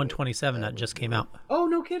 127 that just came out. Oh,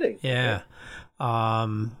 no kidding. Yeah.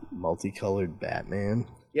 Multicolored Batman.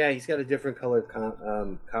 Yeah, he's got a different colored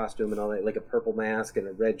costume and all that, like a purple mask and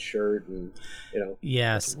a red shirt, and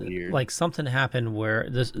Yes, weird. like something happened where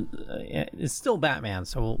this it's still Batman,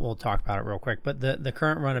 so we'll talk about it real quick. But the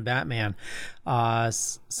current run of Batman,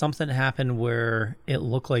 something happened where it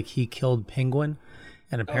looked like he killed Penguin,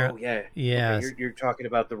 and apparently, yeah. yeah, Okay, you're talking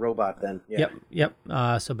about the robot then. Yeah. yep.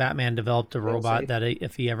 So Batman developed a robot safe. that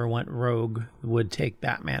if he ever went rogue would take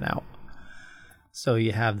Batman out. So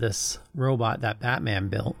you have this robot that Batman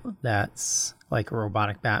built that's like a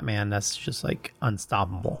robotic Batman that's just like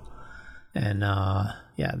unstoppable. And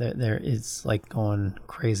there is like going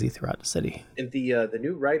crazy throughout the city. And the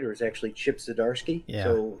new writer is actually Chip Zdarsky. Yeah.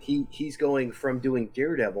 So he's going from doing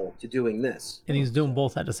Daredevil to doing this. And he's doing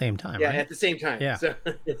both at the same time, Yeah, right? at the same time. Yeah. So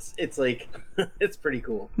it's like it's pretty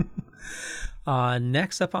cool.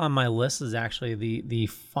 Next up on my list is actually the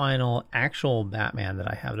final actual Batman that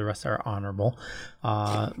I have. The rest are honorable.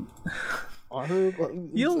 Honorable.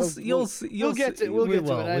 We'll get to it. We'll get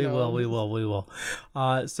to it. I know. We will.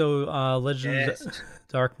 So Legends Yes.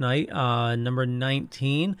 Dark Knight, number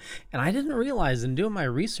 19. And I didn't realize in doing my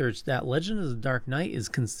research that Legends of the Dark Knight is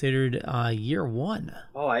considered year one.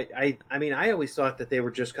 Oh, I mean, I always thought that they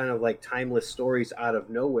were just kind of like timeless stories out of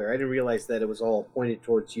nowhere. I didn't realize that it was all pointed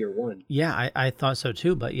towards year one. Yeah, I thought so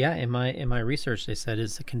too. But yeah, in my research, they said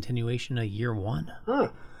it's a continuation of year one. Huh.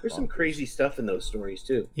 There's some crazy stuff in those stories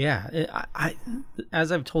too. Yeah, I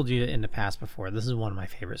as I've told you in the past before, this is one of my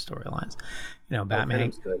favorite storylines. Batman.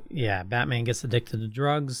 Venom's good. Yeah, Batman gets addicted to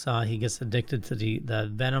drugs. He gets addicted to the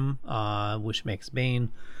venom, which makes Bane.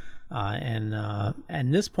 And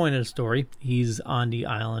at this point in the story, he's on the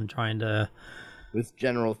island trying to With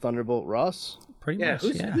General Thunderbolt Ross. pretty Yeah, much.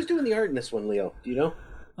 who's doing the art in this one, Leo? Do you know?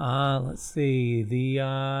 Let's see.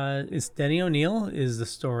 It's Denny O'Neil is the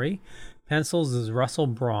story. Pencils is Russell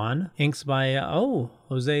Braun. Inks by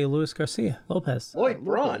Jose Luis Garcia Lopez. Lloyd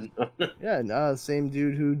Braun. Yeah, same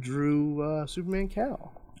dude who drew Superman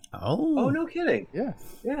Cal. Oh, no kidding. Yeah,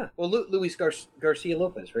 Yeah. Well, Luis Garcia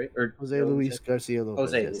Lopez, right? Or Jose Luis Garcia Lopez.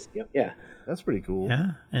 Jose. Yes. Yep. Yeah. That's pretty cool.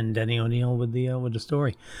 Yeah, and Denny O'Neil with the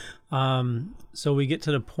story. So we get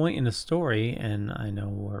to the point in the story, and I know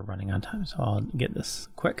we're running on time, so I'll get this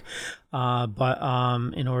quick. But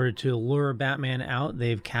in order to lure Batman out,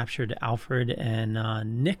 they've captured Alfred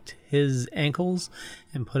and nicked his ankles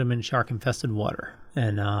and put him in shark-infested water.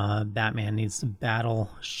 And Batman needs to battle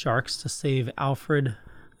sharks to save Alfred.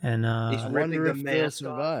 And He's I ripping wonder the if they'll mask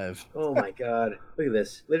off. survive. Oh my God! Look at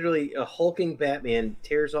this. Literally, a hulking Batman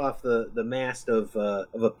tears off the mast of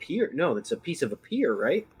a pier. No, it's a piece of a pier,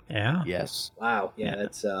 right? yeah. Yes. Wow. Yeah, Yeah.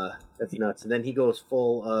 that's nuts. And then he goes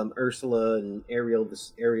full Ursula and Ariel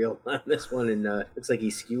on this one, and looks like he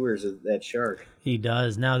skewers that shark. He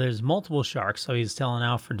does. Now there's multiple sharks, so he's telling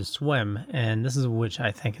Alfred to swim, and this is which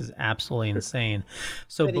I think is absolutely insane.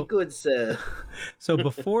 So Very good, sir. So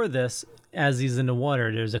before this, as he's in the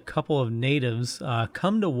water, there's a couple of natives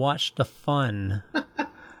come to watch the fun.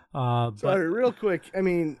 But Sorry, real quick. I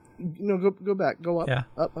mean, go back, go up, Yeah.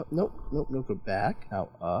 up. Nope, go back. Now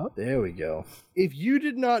up. There we go. If you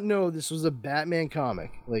did not know this was a Batman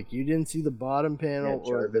comic, like you didn't see the bottom panel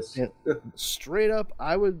Yeah, or Jarvis. straight up,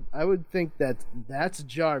 I would think that's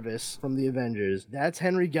Jarvis from the Avengers. That's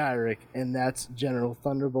Henry Gyrick, and that's General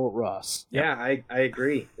Thunderbolt Ross. Yeah, I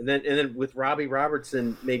agree. And then with Robbie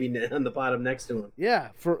Robertson maybe on the bottom next to him. Yeah,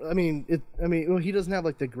 well, he doesn't have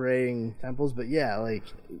like the graying temples, but yeah, like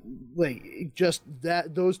just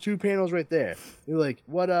those two panels right there. You're like,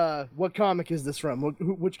 what comic is this from?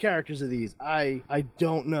 Which characters are these? I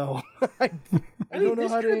don't know. I don't know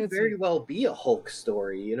this how to could answer. very well be a Hulk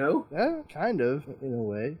story, you know? Yeah, kind of in a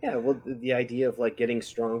way. Yeah, well, the idea of like getting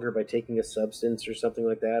stronger by taking a substance or something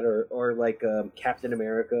like that, or like Captain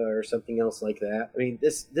America or something else like that. I mean,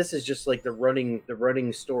 this is just like the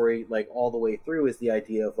running story, like all the way through is the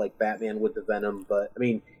idea of like Batman with the Venom. But I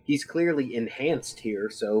mean, he's clearly enhanced here,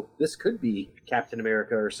 so this could be Captain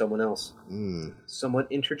America or someone else, somewhat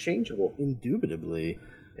interchangeable. Indubitably.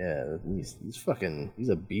 Yeah, he's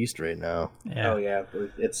a beast right now. yeah. Oh yeah,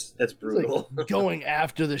 that's He's brutal. like going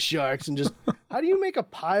after the sharks and just how do you make a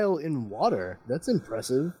pile in water? That's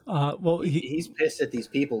impressive. Well, He's pissed at these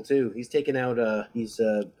people too. He's taking out these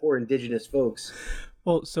poor indigenous folks.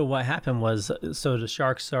 Well, so what happened was, so the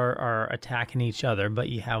sharks are attacking each other, but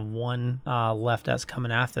you have one left that's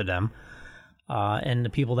coming after them. And the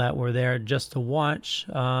people that were there just to watch,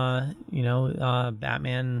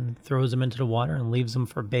 Batman throws them into the water and leaves them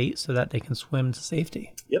for bait so that they can swim to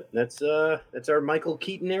safety. Yep, that's our Michael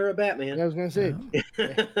Keaton era Batman. I was gonna say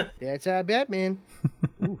that's Batman.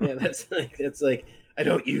 Yeah, that's like I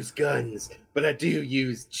don't use guns, but I do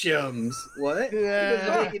use chums. What? It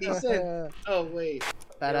doesn't make any sense. Oh wait.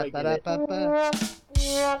 Now I get it. Ba-da-ba-da-ba-ba.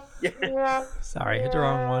 Sorry, hit the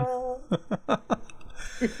wrong one.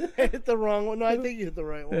 I hit the wrong one. No, I think you hit the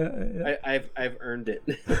right one. I've earned it.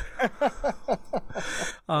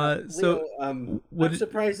 So Leo, I'm what-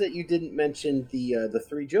 surprised that you didn't mention the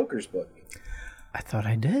Three Jokers book. I thought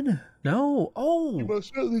I did. No. Oh.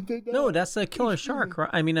 Most certainly did that. No, that's a killer shark, right?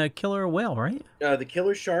 I mean, a killer whale, right? The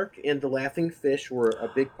Killer Shark and the Laughing Fish were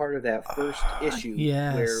a big part of that first issue,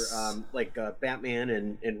 yes. where Batman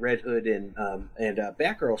and Red Hood and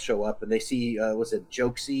Batgirl show up, and they see was it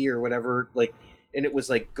Jokesy or whatever, like, and it was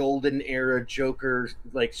like golden era Joker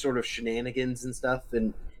like sort of shenanigans and stuff,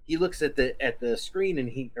 and he looks at the screen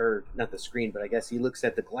and not the screen, but I guess he looks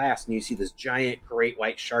at the glass and you see this giant great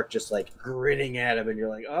white shark just like grinning at him, and you're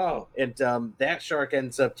like, oh, and that shark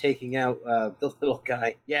ends up taking out the little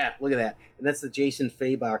guy. Yeah, look at that. And that's the Jason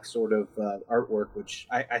Fabok sort of artwork, which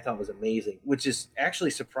I thought was amazing, which is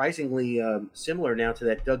actually surprisingly similar now to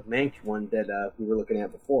that Doug Mank one that we were looking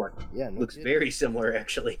at before. Yeah, no Looks kidding. very similar,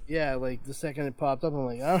 actually. Yeah, like the second it popped up, I'm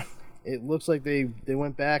like, oh. It looks like they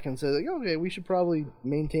went back and said, like, okay, we should probably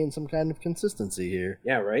maintain some kind of consistency here.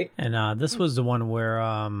 Yeah, right? And this was the one where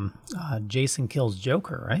Jason kills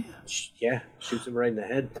Joker, right? Yeah, shoots him right in the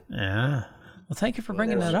head. Yeah. Well, thank you for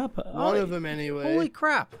bringing that up. One of them, anyway. Holy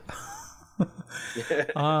crap.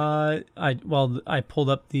 I pulled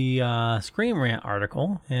up the Scream Rant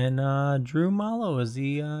article, and Drew Mallow is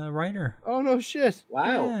the writer. Oh, no shit.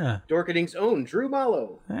 Wow. Yeah. Dorkening's own Drew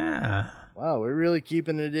Mallow. Yeah. Wow, we're really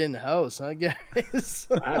keeping it in-house, huh, guys?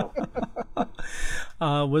 Wow.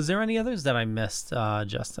 Was there any others that I missed,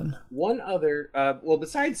 Justin? One other, well,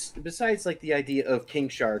 besides like the idea of King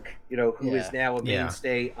Shark, who is now a Yeah.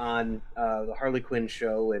 mainstay on the Harley Quinn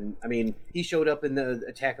show, and I mean, he showed up in the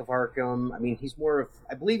Attack of Arkham. I mean,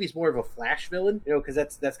 I believe he's more of a Flash villain, because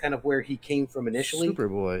that's kind of where he came from initially.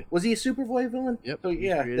 Superboy. Was he a Superboy villain? Yep. So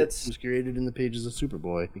yeah, he was created in the pages of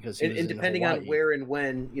Superboy because he was and in depending on Hawaii. where and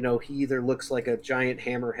when, he either looks like a giant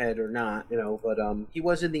hammerhead or not, but he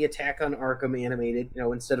was in the Attack on Arkham animated,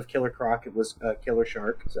 instead of Killer Croc, it was Killer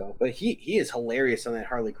Shark. So, but he is hilarious on that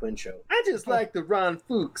Harley Quinn show. I just like the Ron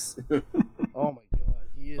Fuchs. Oh my god,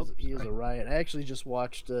 he is a riot. I actually just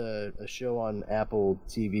watched a show on Apple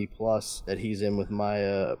TV Plus that he's in with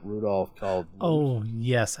Maya Rudolph called. Oh,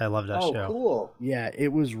 yes, I love that Oh, show. cool. Yeah,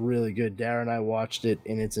 it was really good. Darren and I watched it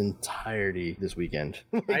in its entirety this weekend.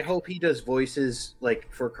 I hope he does voices like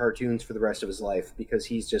for cartoons for the rest of his life, because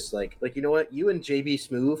he's just like you know what, you and JB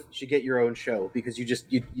Smoove should get your own show, because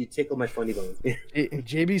you tickle my funny bone.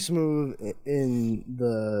 JB Smoove in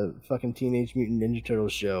the fucking Teenage Mutant Ninja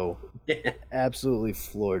Turtles show absolutely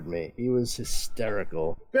floored me. He was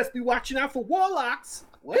hysterical. Best be watching out for warlocks.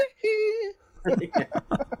 What?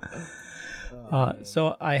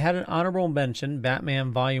 So I had an honorable mention,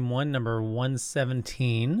 Batman Volume 1, number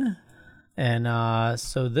 117. And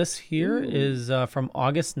so this here is from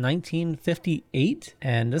August 1958.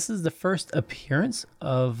 And this is the first appearance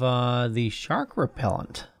of the shark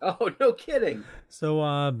repellent. Oh, no kidding.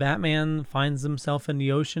 So Batman finds himself in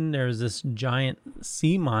the ocean. There's this giant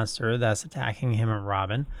sea monster that's attacking him and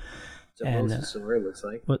Robin. It's a And, mosasaur, it looks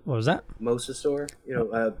like. What was that? Mosasaur.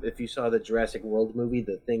 If you saw the Jurassic World movie,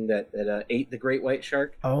 the thing that ate the great white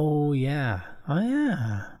shark. Oh, yeah. Oh,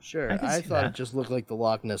 yeah. Sure, I can I see thought that. it just looked like the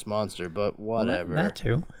Loch Ness Monster, but whatever. That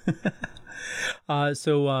too.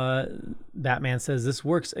 So Batman says this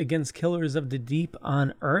works against killers of the deep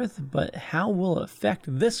on Earth, but how will it affect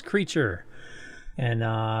this creature?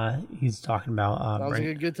 And he's talking about Sounds like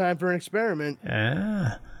a good time for an experiment.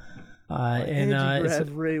 yeah. And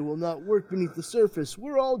Anti-grav ray will not work beneath the surface.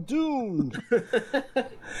 We're all doomed.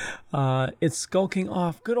 it's skulking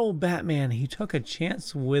off good old Batman. He took a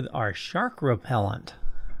chance with our shark repellent.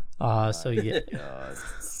 So yeah.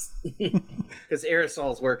 Because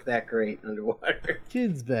aerosols work that great underwater.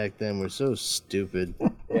 Kids back then were so stupid.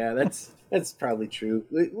 Yeah, that's probably true.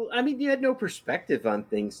 Well, I mean, you had no perspective on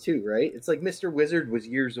things too, right? It's like Mr. Wizard was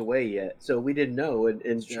years away yet, so we didn't know. And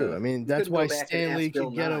It's true. I mean, you that's couldn't go why back and Stan ask Lee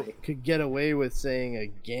Bill Nye. could get away with saying a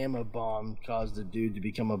gamma bomb caused a dude to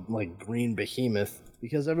become a green behemoth,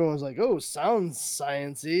 because everyone was like, "Oh, sounds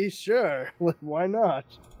sciencey, sure, why not?"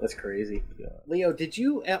 That's crazy. Leo, did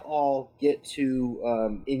you at all get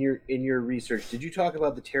to in your research? Did you talk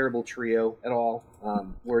about the terrible trio at all?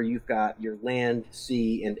 Where you've got your land,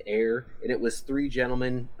 sea, and air, and it was three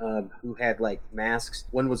gentlemen who had like masks.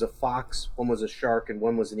 One was a fox, one was a shark, and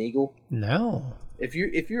one was an eagle. No. If you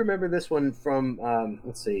remember this one from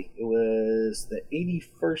let's see, it was the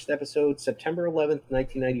 81st episode, September 11th,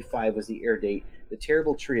 1995 was the air date. The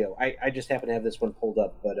Terrible Trio. I just happen to have this one pulled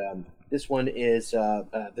up, but this one is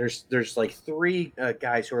there's like three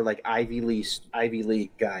guys who are like Ivy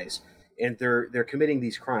League guys, and they're committing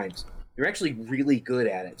these crimes. They're actually really good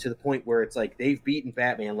at it, to the point where it's like they've beaten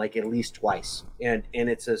Batman like at least twice, and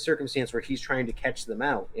it's a circumstance where he's trying to catch them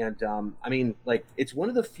out. And I mean, like, it's one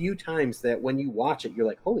of the few times that when you watch it, you're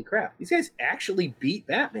like, holy crap, these guys actually beat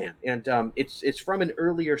Batman. And it's from an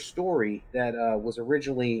earlier story that was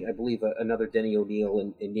originally, I believe, another Denny O'Neil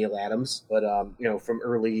and Neil Adams, but from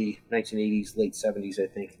early 1980s, late 70s, I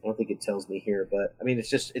think. I don't think it tells me here, but I mean, it's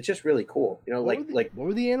just really cool. What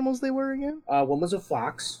were the animals they were again? One was a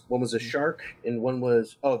fox, one was a shark, and one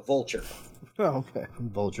was a vulture. Oh, okay.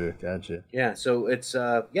 Vulture, gotcha. Yeah, so it's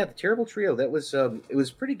the Terrible Trio. That was it was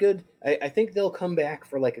pretty good. I think they'll come back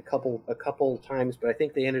for like a couple times, but I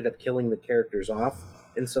think they ended up killing the characters off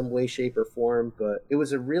in some way, shape, or form. But it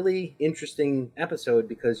was a really interesting episode,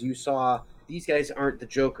 because you saw these guys aren't the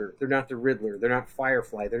Joker. They're not the Riddler. They're not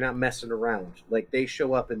Firefly. They're not messing around. Like, they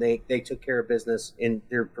show up and they took care of business, and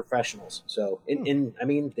they're professionals. So, and I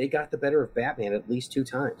mean, they got the better of Batman at least 2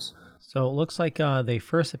 times. So it looks like they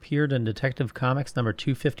first appeared in Detective Comics number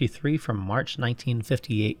 253 from March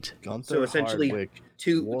 1958. Gunther So essentially, Hardwick,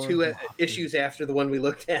 two Warren issues after the one we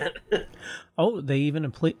looked at. Oh, they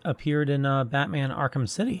even appeared in Batman Arkham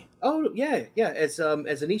City. Oh yeah, as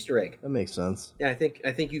an Easter egg. That makes sense. Yeah, I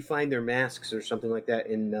think you find their masks or something like that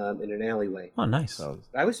in an alleyway. Oh, nice. I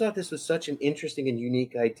always thought this was such an interesting and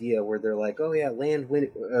unique idea, where they're like, oh yeah, land,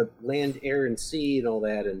 land, air, and sea, and all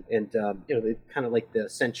that, and they kind of like the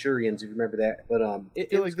Centurions, if you remember that. But I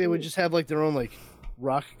feel like they would just have like their own like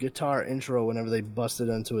rock guitar intro whenever they busted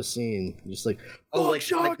into a scene. Just like, Oh,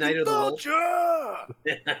 like Night of the Wolf? Vulture!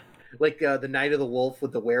 Like the Night of the Wolf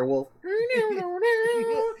with the werewolf.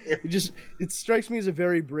 It strikes me as a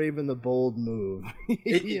very brave and the bold move.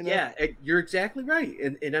 You know? Yeah, you're exactly right,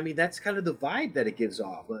 and I mean that's kind of the vibe that it gives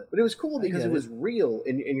off. But it was cool because get it was real,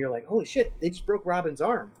 and you're like, holy shit, they just broke Robin's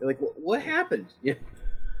arm. You're like, what happened? Yeah.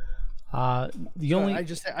 The only I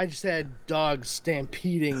just had dogs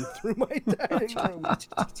stampeding through my dining room.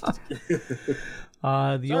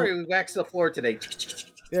 Sorry, we waxed the floor today.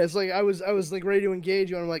 Yeah, it's like I was like ready to engage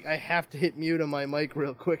you, and I'm like, I have to hit mute on my mic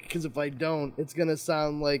real quick because if I don't, it's gonna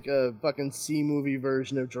sound like a fucking C movie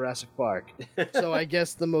version of Jurassic Park. So I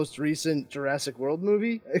guess the most recent Jurassic World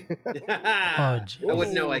movie. I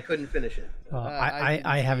wouldn't know. I couldn't finish it.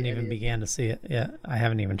 I haven't even began to see it. Yeah, I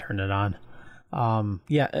haven't even turned it on.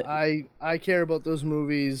 I care about those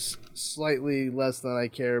movies slightly less than I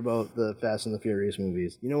care about the Fast and the Furious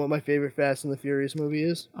movies. You know what my favorite Fast and the Furious movie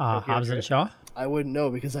is? Hobbs and Shaw. I wouldn't know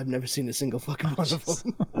because I've never seen a single fucking one of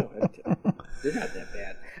them. They're not that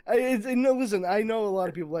bad. No, listen, I know a lot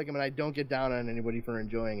of people like them, and I don't get down on anybody for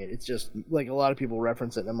enjoying it. It's just like a lot of people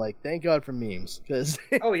reference it, and I'm like, thank God for memes, because.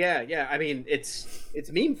 Oh yeah. I mean, it's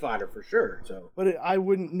meme fodder for sure. So. But I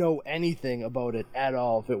wouldn't know anything about it at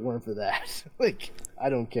all if it weren't for that. Like, I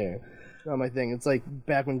don't care. Not my thing. It's like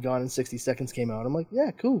back when Gone in 60 Seconds came out. I'm like,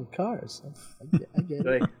 yeah, cool, cars. I get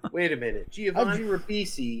it. Like, wait a minute, Giovanni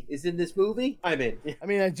Ribisi is in this movie? I'm in. I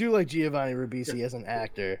mean, I do like Giovanni Ribisi as an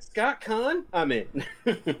actor. Scott Conn? I'm in.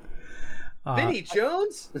 Vinny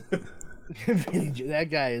Jones? That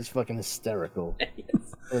guy is fucking hysterical.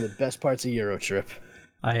 Yes. One of the best parts of Eurotrip.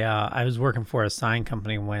 I was working for a sign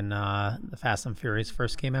company when the Fast and Furious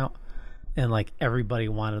first came out, and like everybody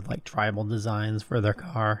wanted like tribal designs for their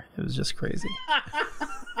car. It was just crazy.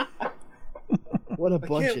 What a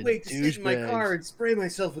bunch of I can't wait to sit in my douchebags. car and spray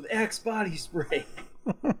myself with Axe body spray.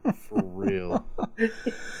 For real.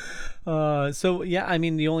 So yeah, I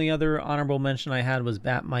mean the only other honorable mention I had was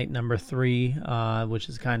Batmite number 3, which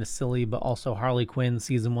is kind of silly, but also Harley Quinn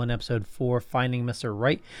season 1 episode 4, Finding Mr.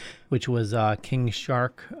 Right, which was King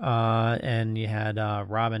Shark, and you had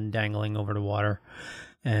Robin dangling over the water,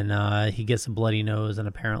 and he gets a bloody nose, and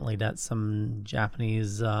apparently that's some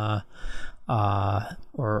Japanese or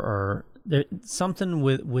there something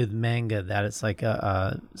with manga that it's like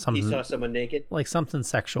something He saw someone naked. like something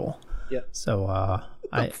sexual. Yep. So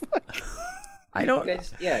I don't.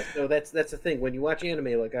 Guys, yeah, so that's the thing. When you watch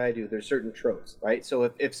anime like I do, there's certain tropes, right? So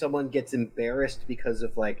if someone gets embarrassed because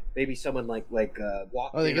of like maybe someone like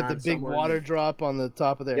walked Oh, they in get the on big someone, water drop on the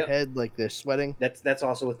top of their Yep. head, like they're sweating. That's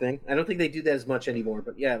also a thing. I don't think they do that as much anymore,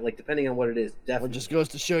 but yeah, like depending on what it is, It definitely. just goes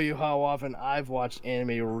to show you how often I've watched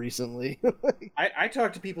anime recently. I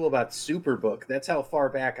talk to people about Superbook. That's how far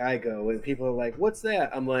back I go. And people are like, "What's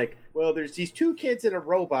that?" I'm like, "Well, there's these two kids and a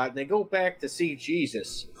robot, and they go back to see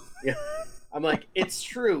Jesus." Yeah. I'm like, it's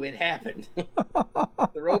true. It happened.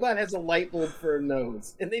 The robot has a light bulb for a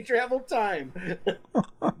nose, and they travel time.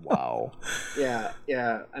 Wow. Yeah.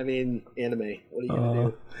 I mean, anime. What are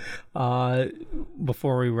you gonna do?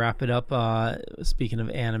 Before we wrap it up, speaking of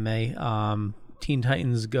anime, Teen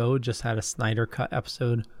Titans Go just had a Snyder Cut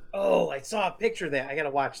episode. Oh, I saw a picture of that. I gotta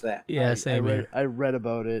watch that. Yeah, same here. I read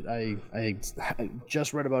about it. I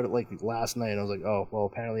just read about it like last night, and I was like, oh, well,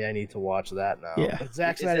 apparently I need to watch that now. Yeah. But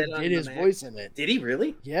Zack Is Snyder that on did the his Max? voice in it. Did he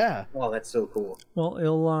really? Yeah. Oh, that's so cool. Well,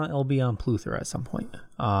 it'll be on Pluther at some point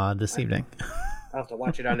this evening. I'll have to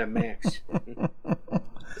watch it on the Max.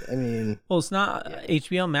 I mean, Well, it's not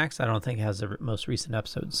HBO Max. I don't think has the most recent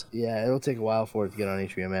episodes. yeah, it'll take a while for it to get on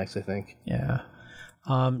HBO Max, I think. Yeah.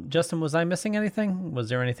 Justin, was I missing anything? Was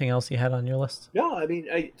there anything else you had on your list? No, I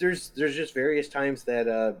mean, there's just various times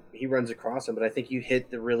that he runs across them, but I think you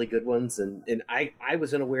hit the really good ones, and I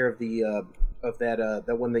was unaware of the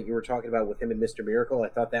that one that you were talking about with him and Mr. Miracle. I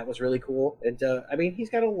thought that was really cool, and I mean, he's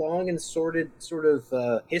got a long and sordid sort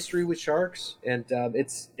of history with sharks, and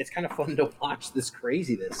it's kind of fun to watch this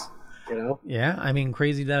craziness, you know. Yeah, I mean,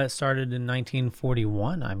 crazy that it started in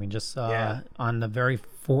 1941. I mean, just on the very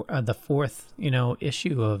the fourth,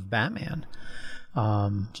 issue of Batman.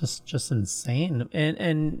 Just insane,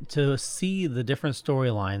 and to see the different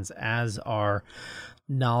storylines as our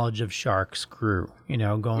knowledge of sharks grew,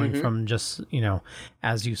 going from just,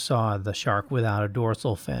 as you saw the shark without a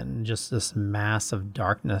dorsal fin, just this mass of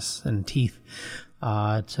darkness and teeth,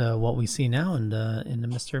 to what we see now in the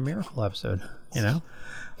Mr. Miracle episode,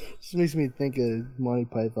 This makes me think of Monty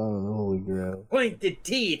Python and the Holy Grail. Pointed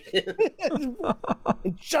teeth.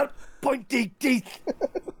 Sharp, pointy teeth.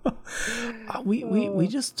 We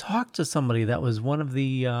just talked to somebody that was one of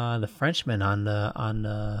the Frenchmen on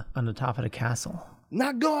the top of the castle.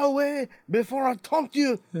 Now go away before I taunt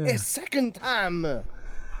you a second time.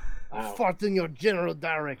 Wow. Fart in your general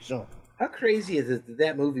direction. How crazy is it that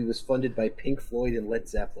that movie was funded by Pink Floyd and Led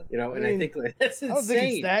Zeppelin? You know, and I think like, that's I insane. don't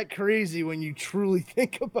think it's that crazy when you truly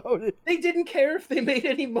think about it. They didn't care if they made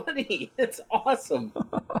any money. It's awesome.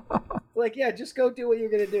 Like, yeah, just go do what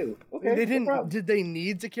you're gonna do. Okay, They no didn't. problem. Did they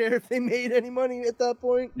need to care if they made any money at that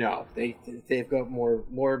point? No, they've got more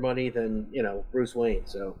money than Bruce Wayne.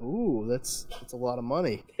 So Ooh, that's a lot of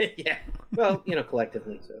money. yeah, well,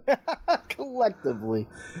 collectively. So Collectively.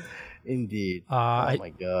 Indeed. Oh my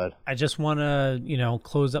god. I just want to,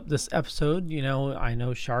 close up this episode. I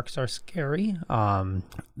know sharks are scary.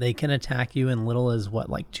 They can attack you in little as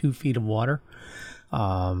like 2 feet of water.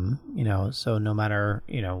 So no matter,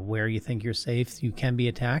 where you think you're safe, you can be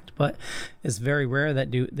attacked, but it's very rare that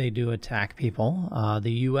they do attack people.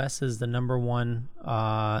 The U.S. is the number 1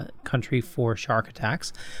 country for shark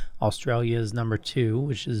attacks. Australia is number 2,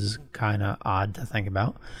 which is kind of odd to think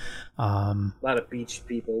about. a lot of beach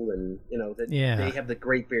people, and they have the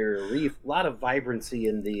Great Barrier Reef. A lot of vibrancy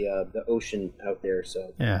in the ocean out there.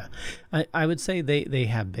 So yeah, I would say they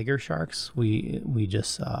have bigger sharks. We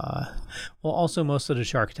just also most of the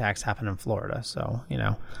shark attacks happen in Florida, so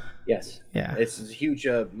yes, yeah, it's a huge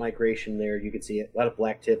migration there. You can see it. A lot of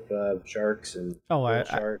blacktip sharks and bull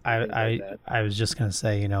shark and things like that. I was just gonna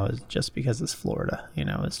say, it's just because it's Florida,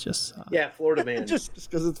 it's just yeah, Florida man. just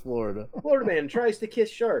because it's Florida. Florida man tries to kiss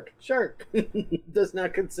shark. Shark does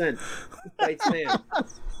not consent. Bites man.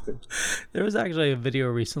 There was actually a video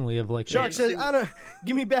recently of like Shark says,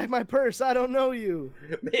 give me back my purse. I don't know you.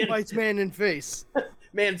 Man, Bites man in face.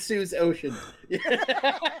 man sues ocean.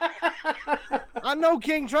 I know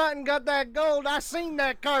King Triton got that gold. I seen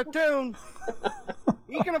that cartoon.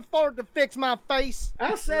 He can afford to fix my face.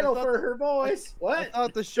 I'll settle for her voice. I What?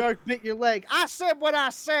 thought the shark bit your leg. I said what I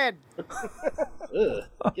said. Ugh.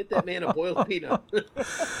 Get that man a boiled peanut.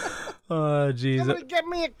 oh jeez. Somebody get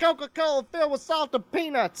me a Coca-Cola filled with salted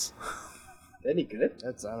peanuts. Any good?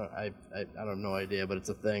 That's I don't no idea, but it's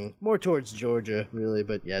a thing. More towards Georgia, really,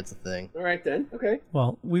 but yeah, it's a thing. All right then. Okay.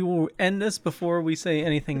 Well, we will end this before we say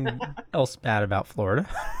anything else bad about Florida.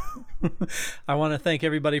 I want to thank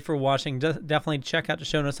everybody for watching. Definitely check out the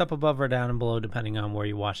show notes up above or down and below, depending on where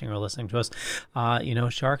you're watching or listening to us.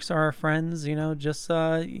 Sharks are our friends. Just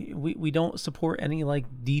we don't support any like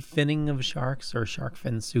definning of sharks or shark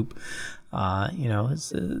fin soup.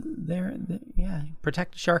 It's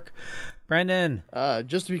protect the shark. Brandon.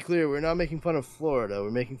 Just to be clear, we're not making fun of Florida. We're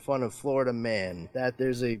making fun of Florida man. That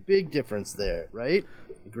there's a big difference there, right?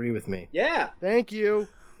 Agree with me. Yeah. Thank you.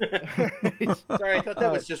 Sorry, I thought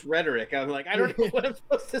that was just rhetoric. I'm like, I don't know what I'm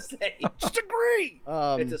supposed to say. Just agree.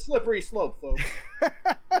 It's a slippery slope, folks.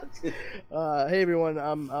 Hey everyone,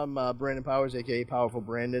 I'm Brandon Powers, aka Powerful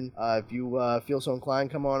Brandon. If you feel so inclined,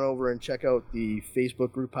 come on over and check out the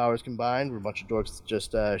Facebook group Powers Combined. We're a bunch of dorks that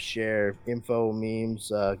just share info,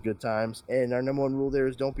 memes, good times. And our number 1 rule there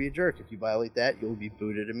is don't be a jerk. If you violate that, you'll be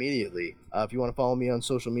booted immediately. If you want to follow me on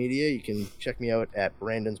social media, you can check me out at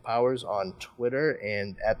Brandon's Powers on Twitter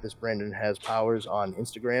and at this Brandon Has Powers on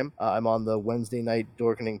Instagram. I'm on the Wednesday Night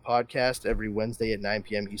Dorkening podcast every Wednesday at 9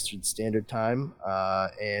 p.m. Eastern Standard Time.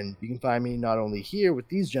 And you can find me not only here with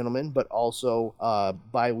these gentlemen, but also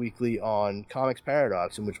bi-weekly on Comics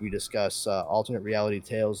Paradox, in which we discuss alternate reality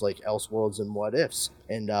tales like Elseworlds and What Ifs.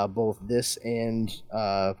 And both this and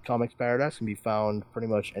Comics Paradox can be found pretty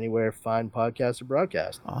much anywhere fine podcasts are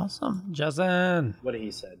broadcast. Awesome. Jason. What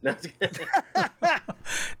he said. No,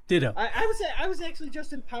 Ditto. I was actually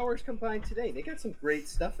just in Powers Combined today. They got some great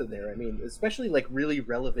stuff in there. I mean, especially like really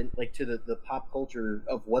relevant like to the pop culture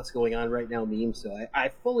of what's going on right now memes. So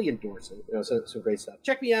I fully endorse it. So some great stuff.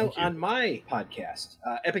 Check me out on my podcast,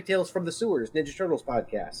 Epic Tales from the Sewers, Ninja Turtles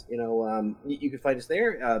podcast. You can find us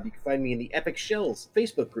there. You can find me in the Epic Shells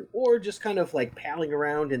Facebook group, or just kind of like palling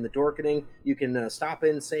around in the Dorkening. You can stop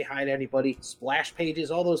in, say hi to anybody. Splash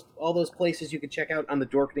pages, all those places you can check out on the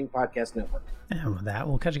Dorkening Podcast Network. And with that,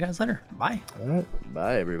 we'll catch you guys later. Bye. All right.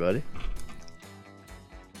 Bye, everybody.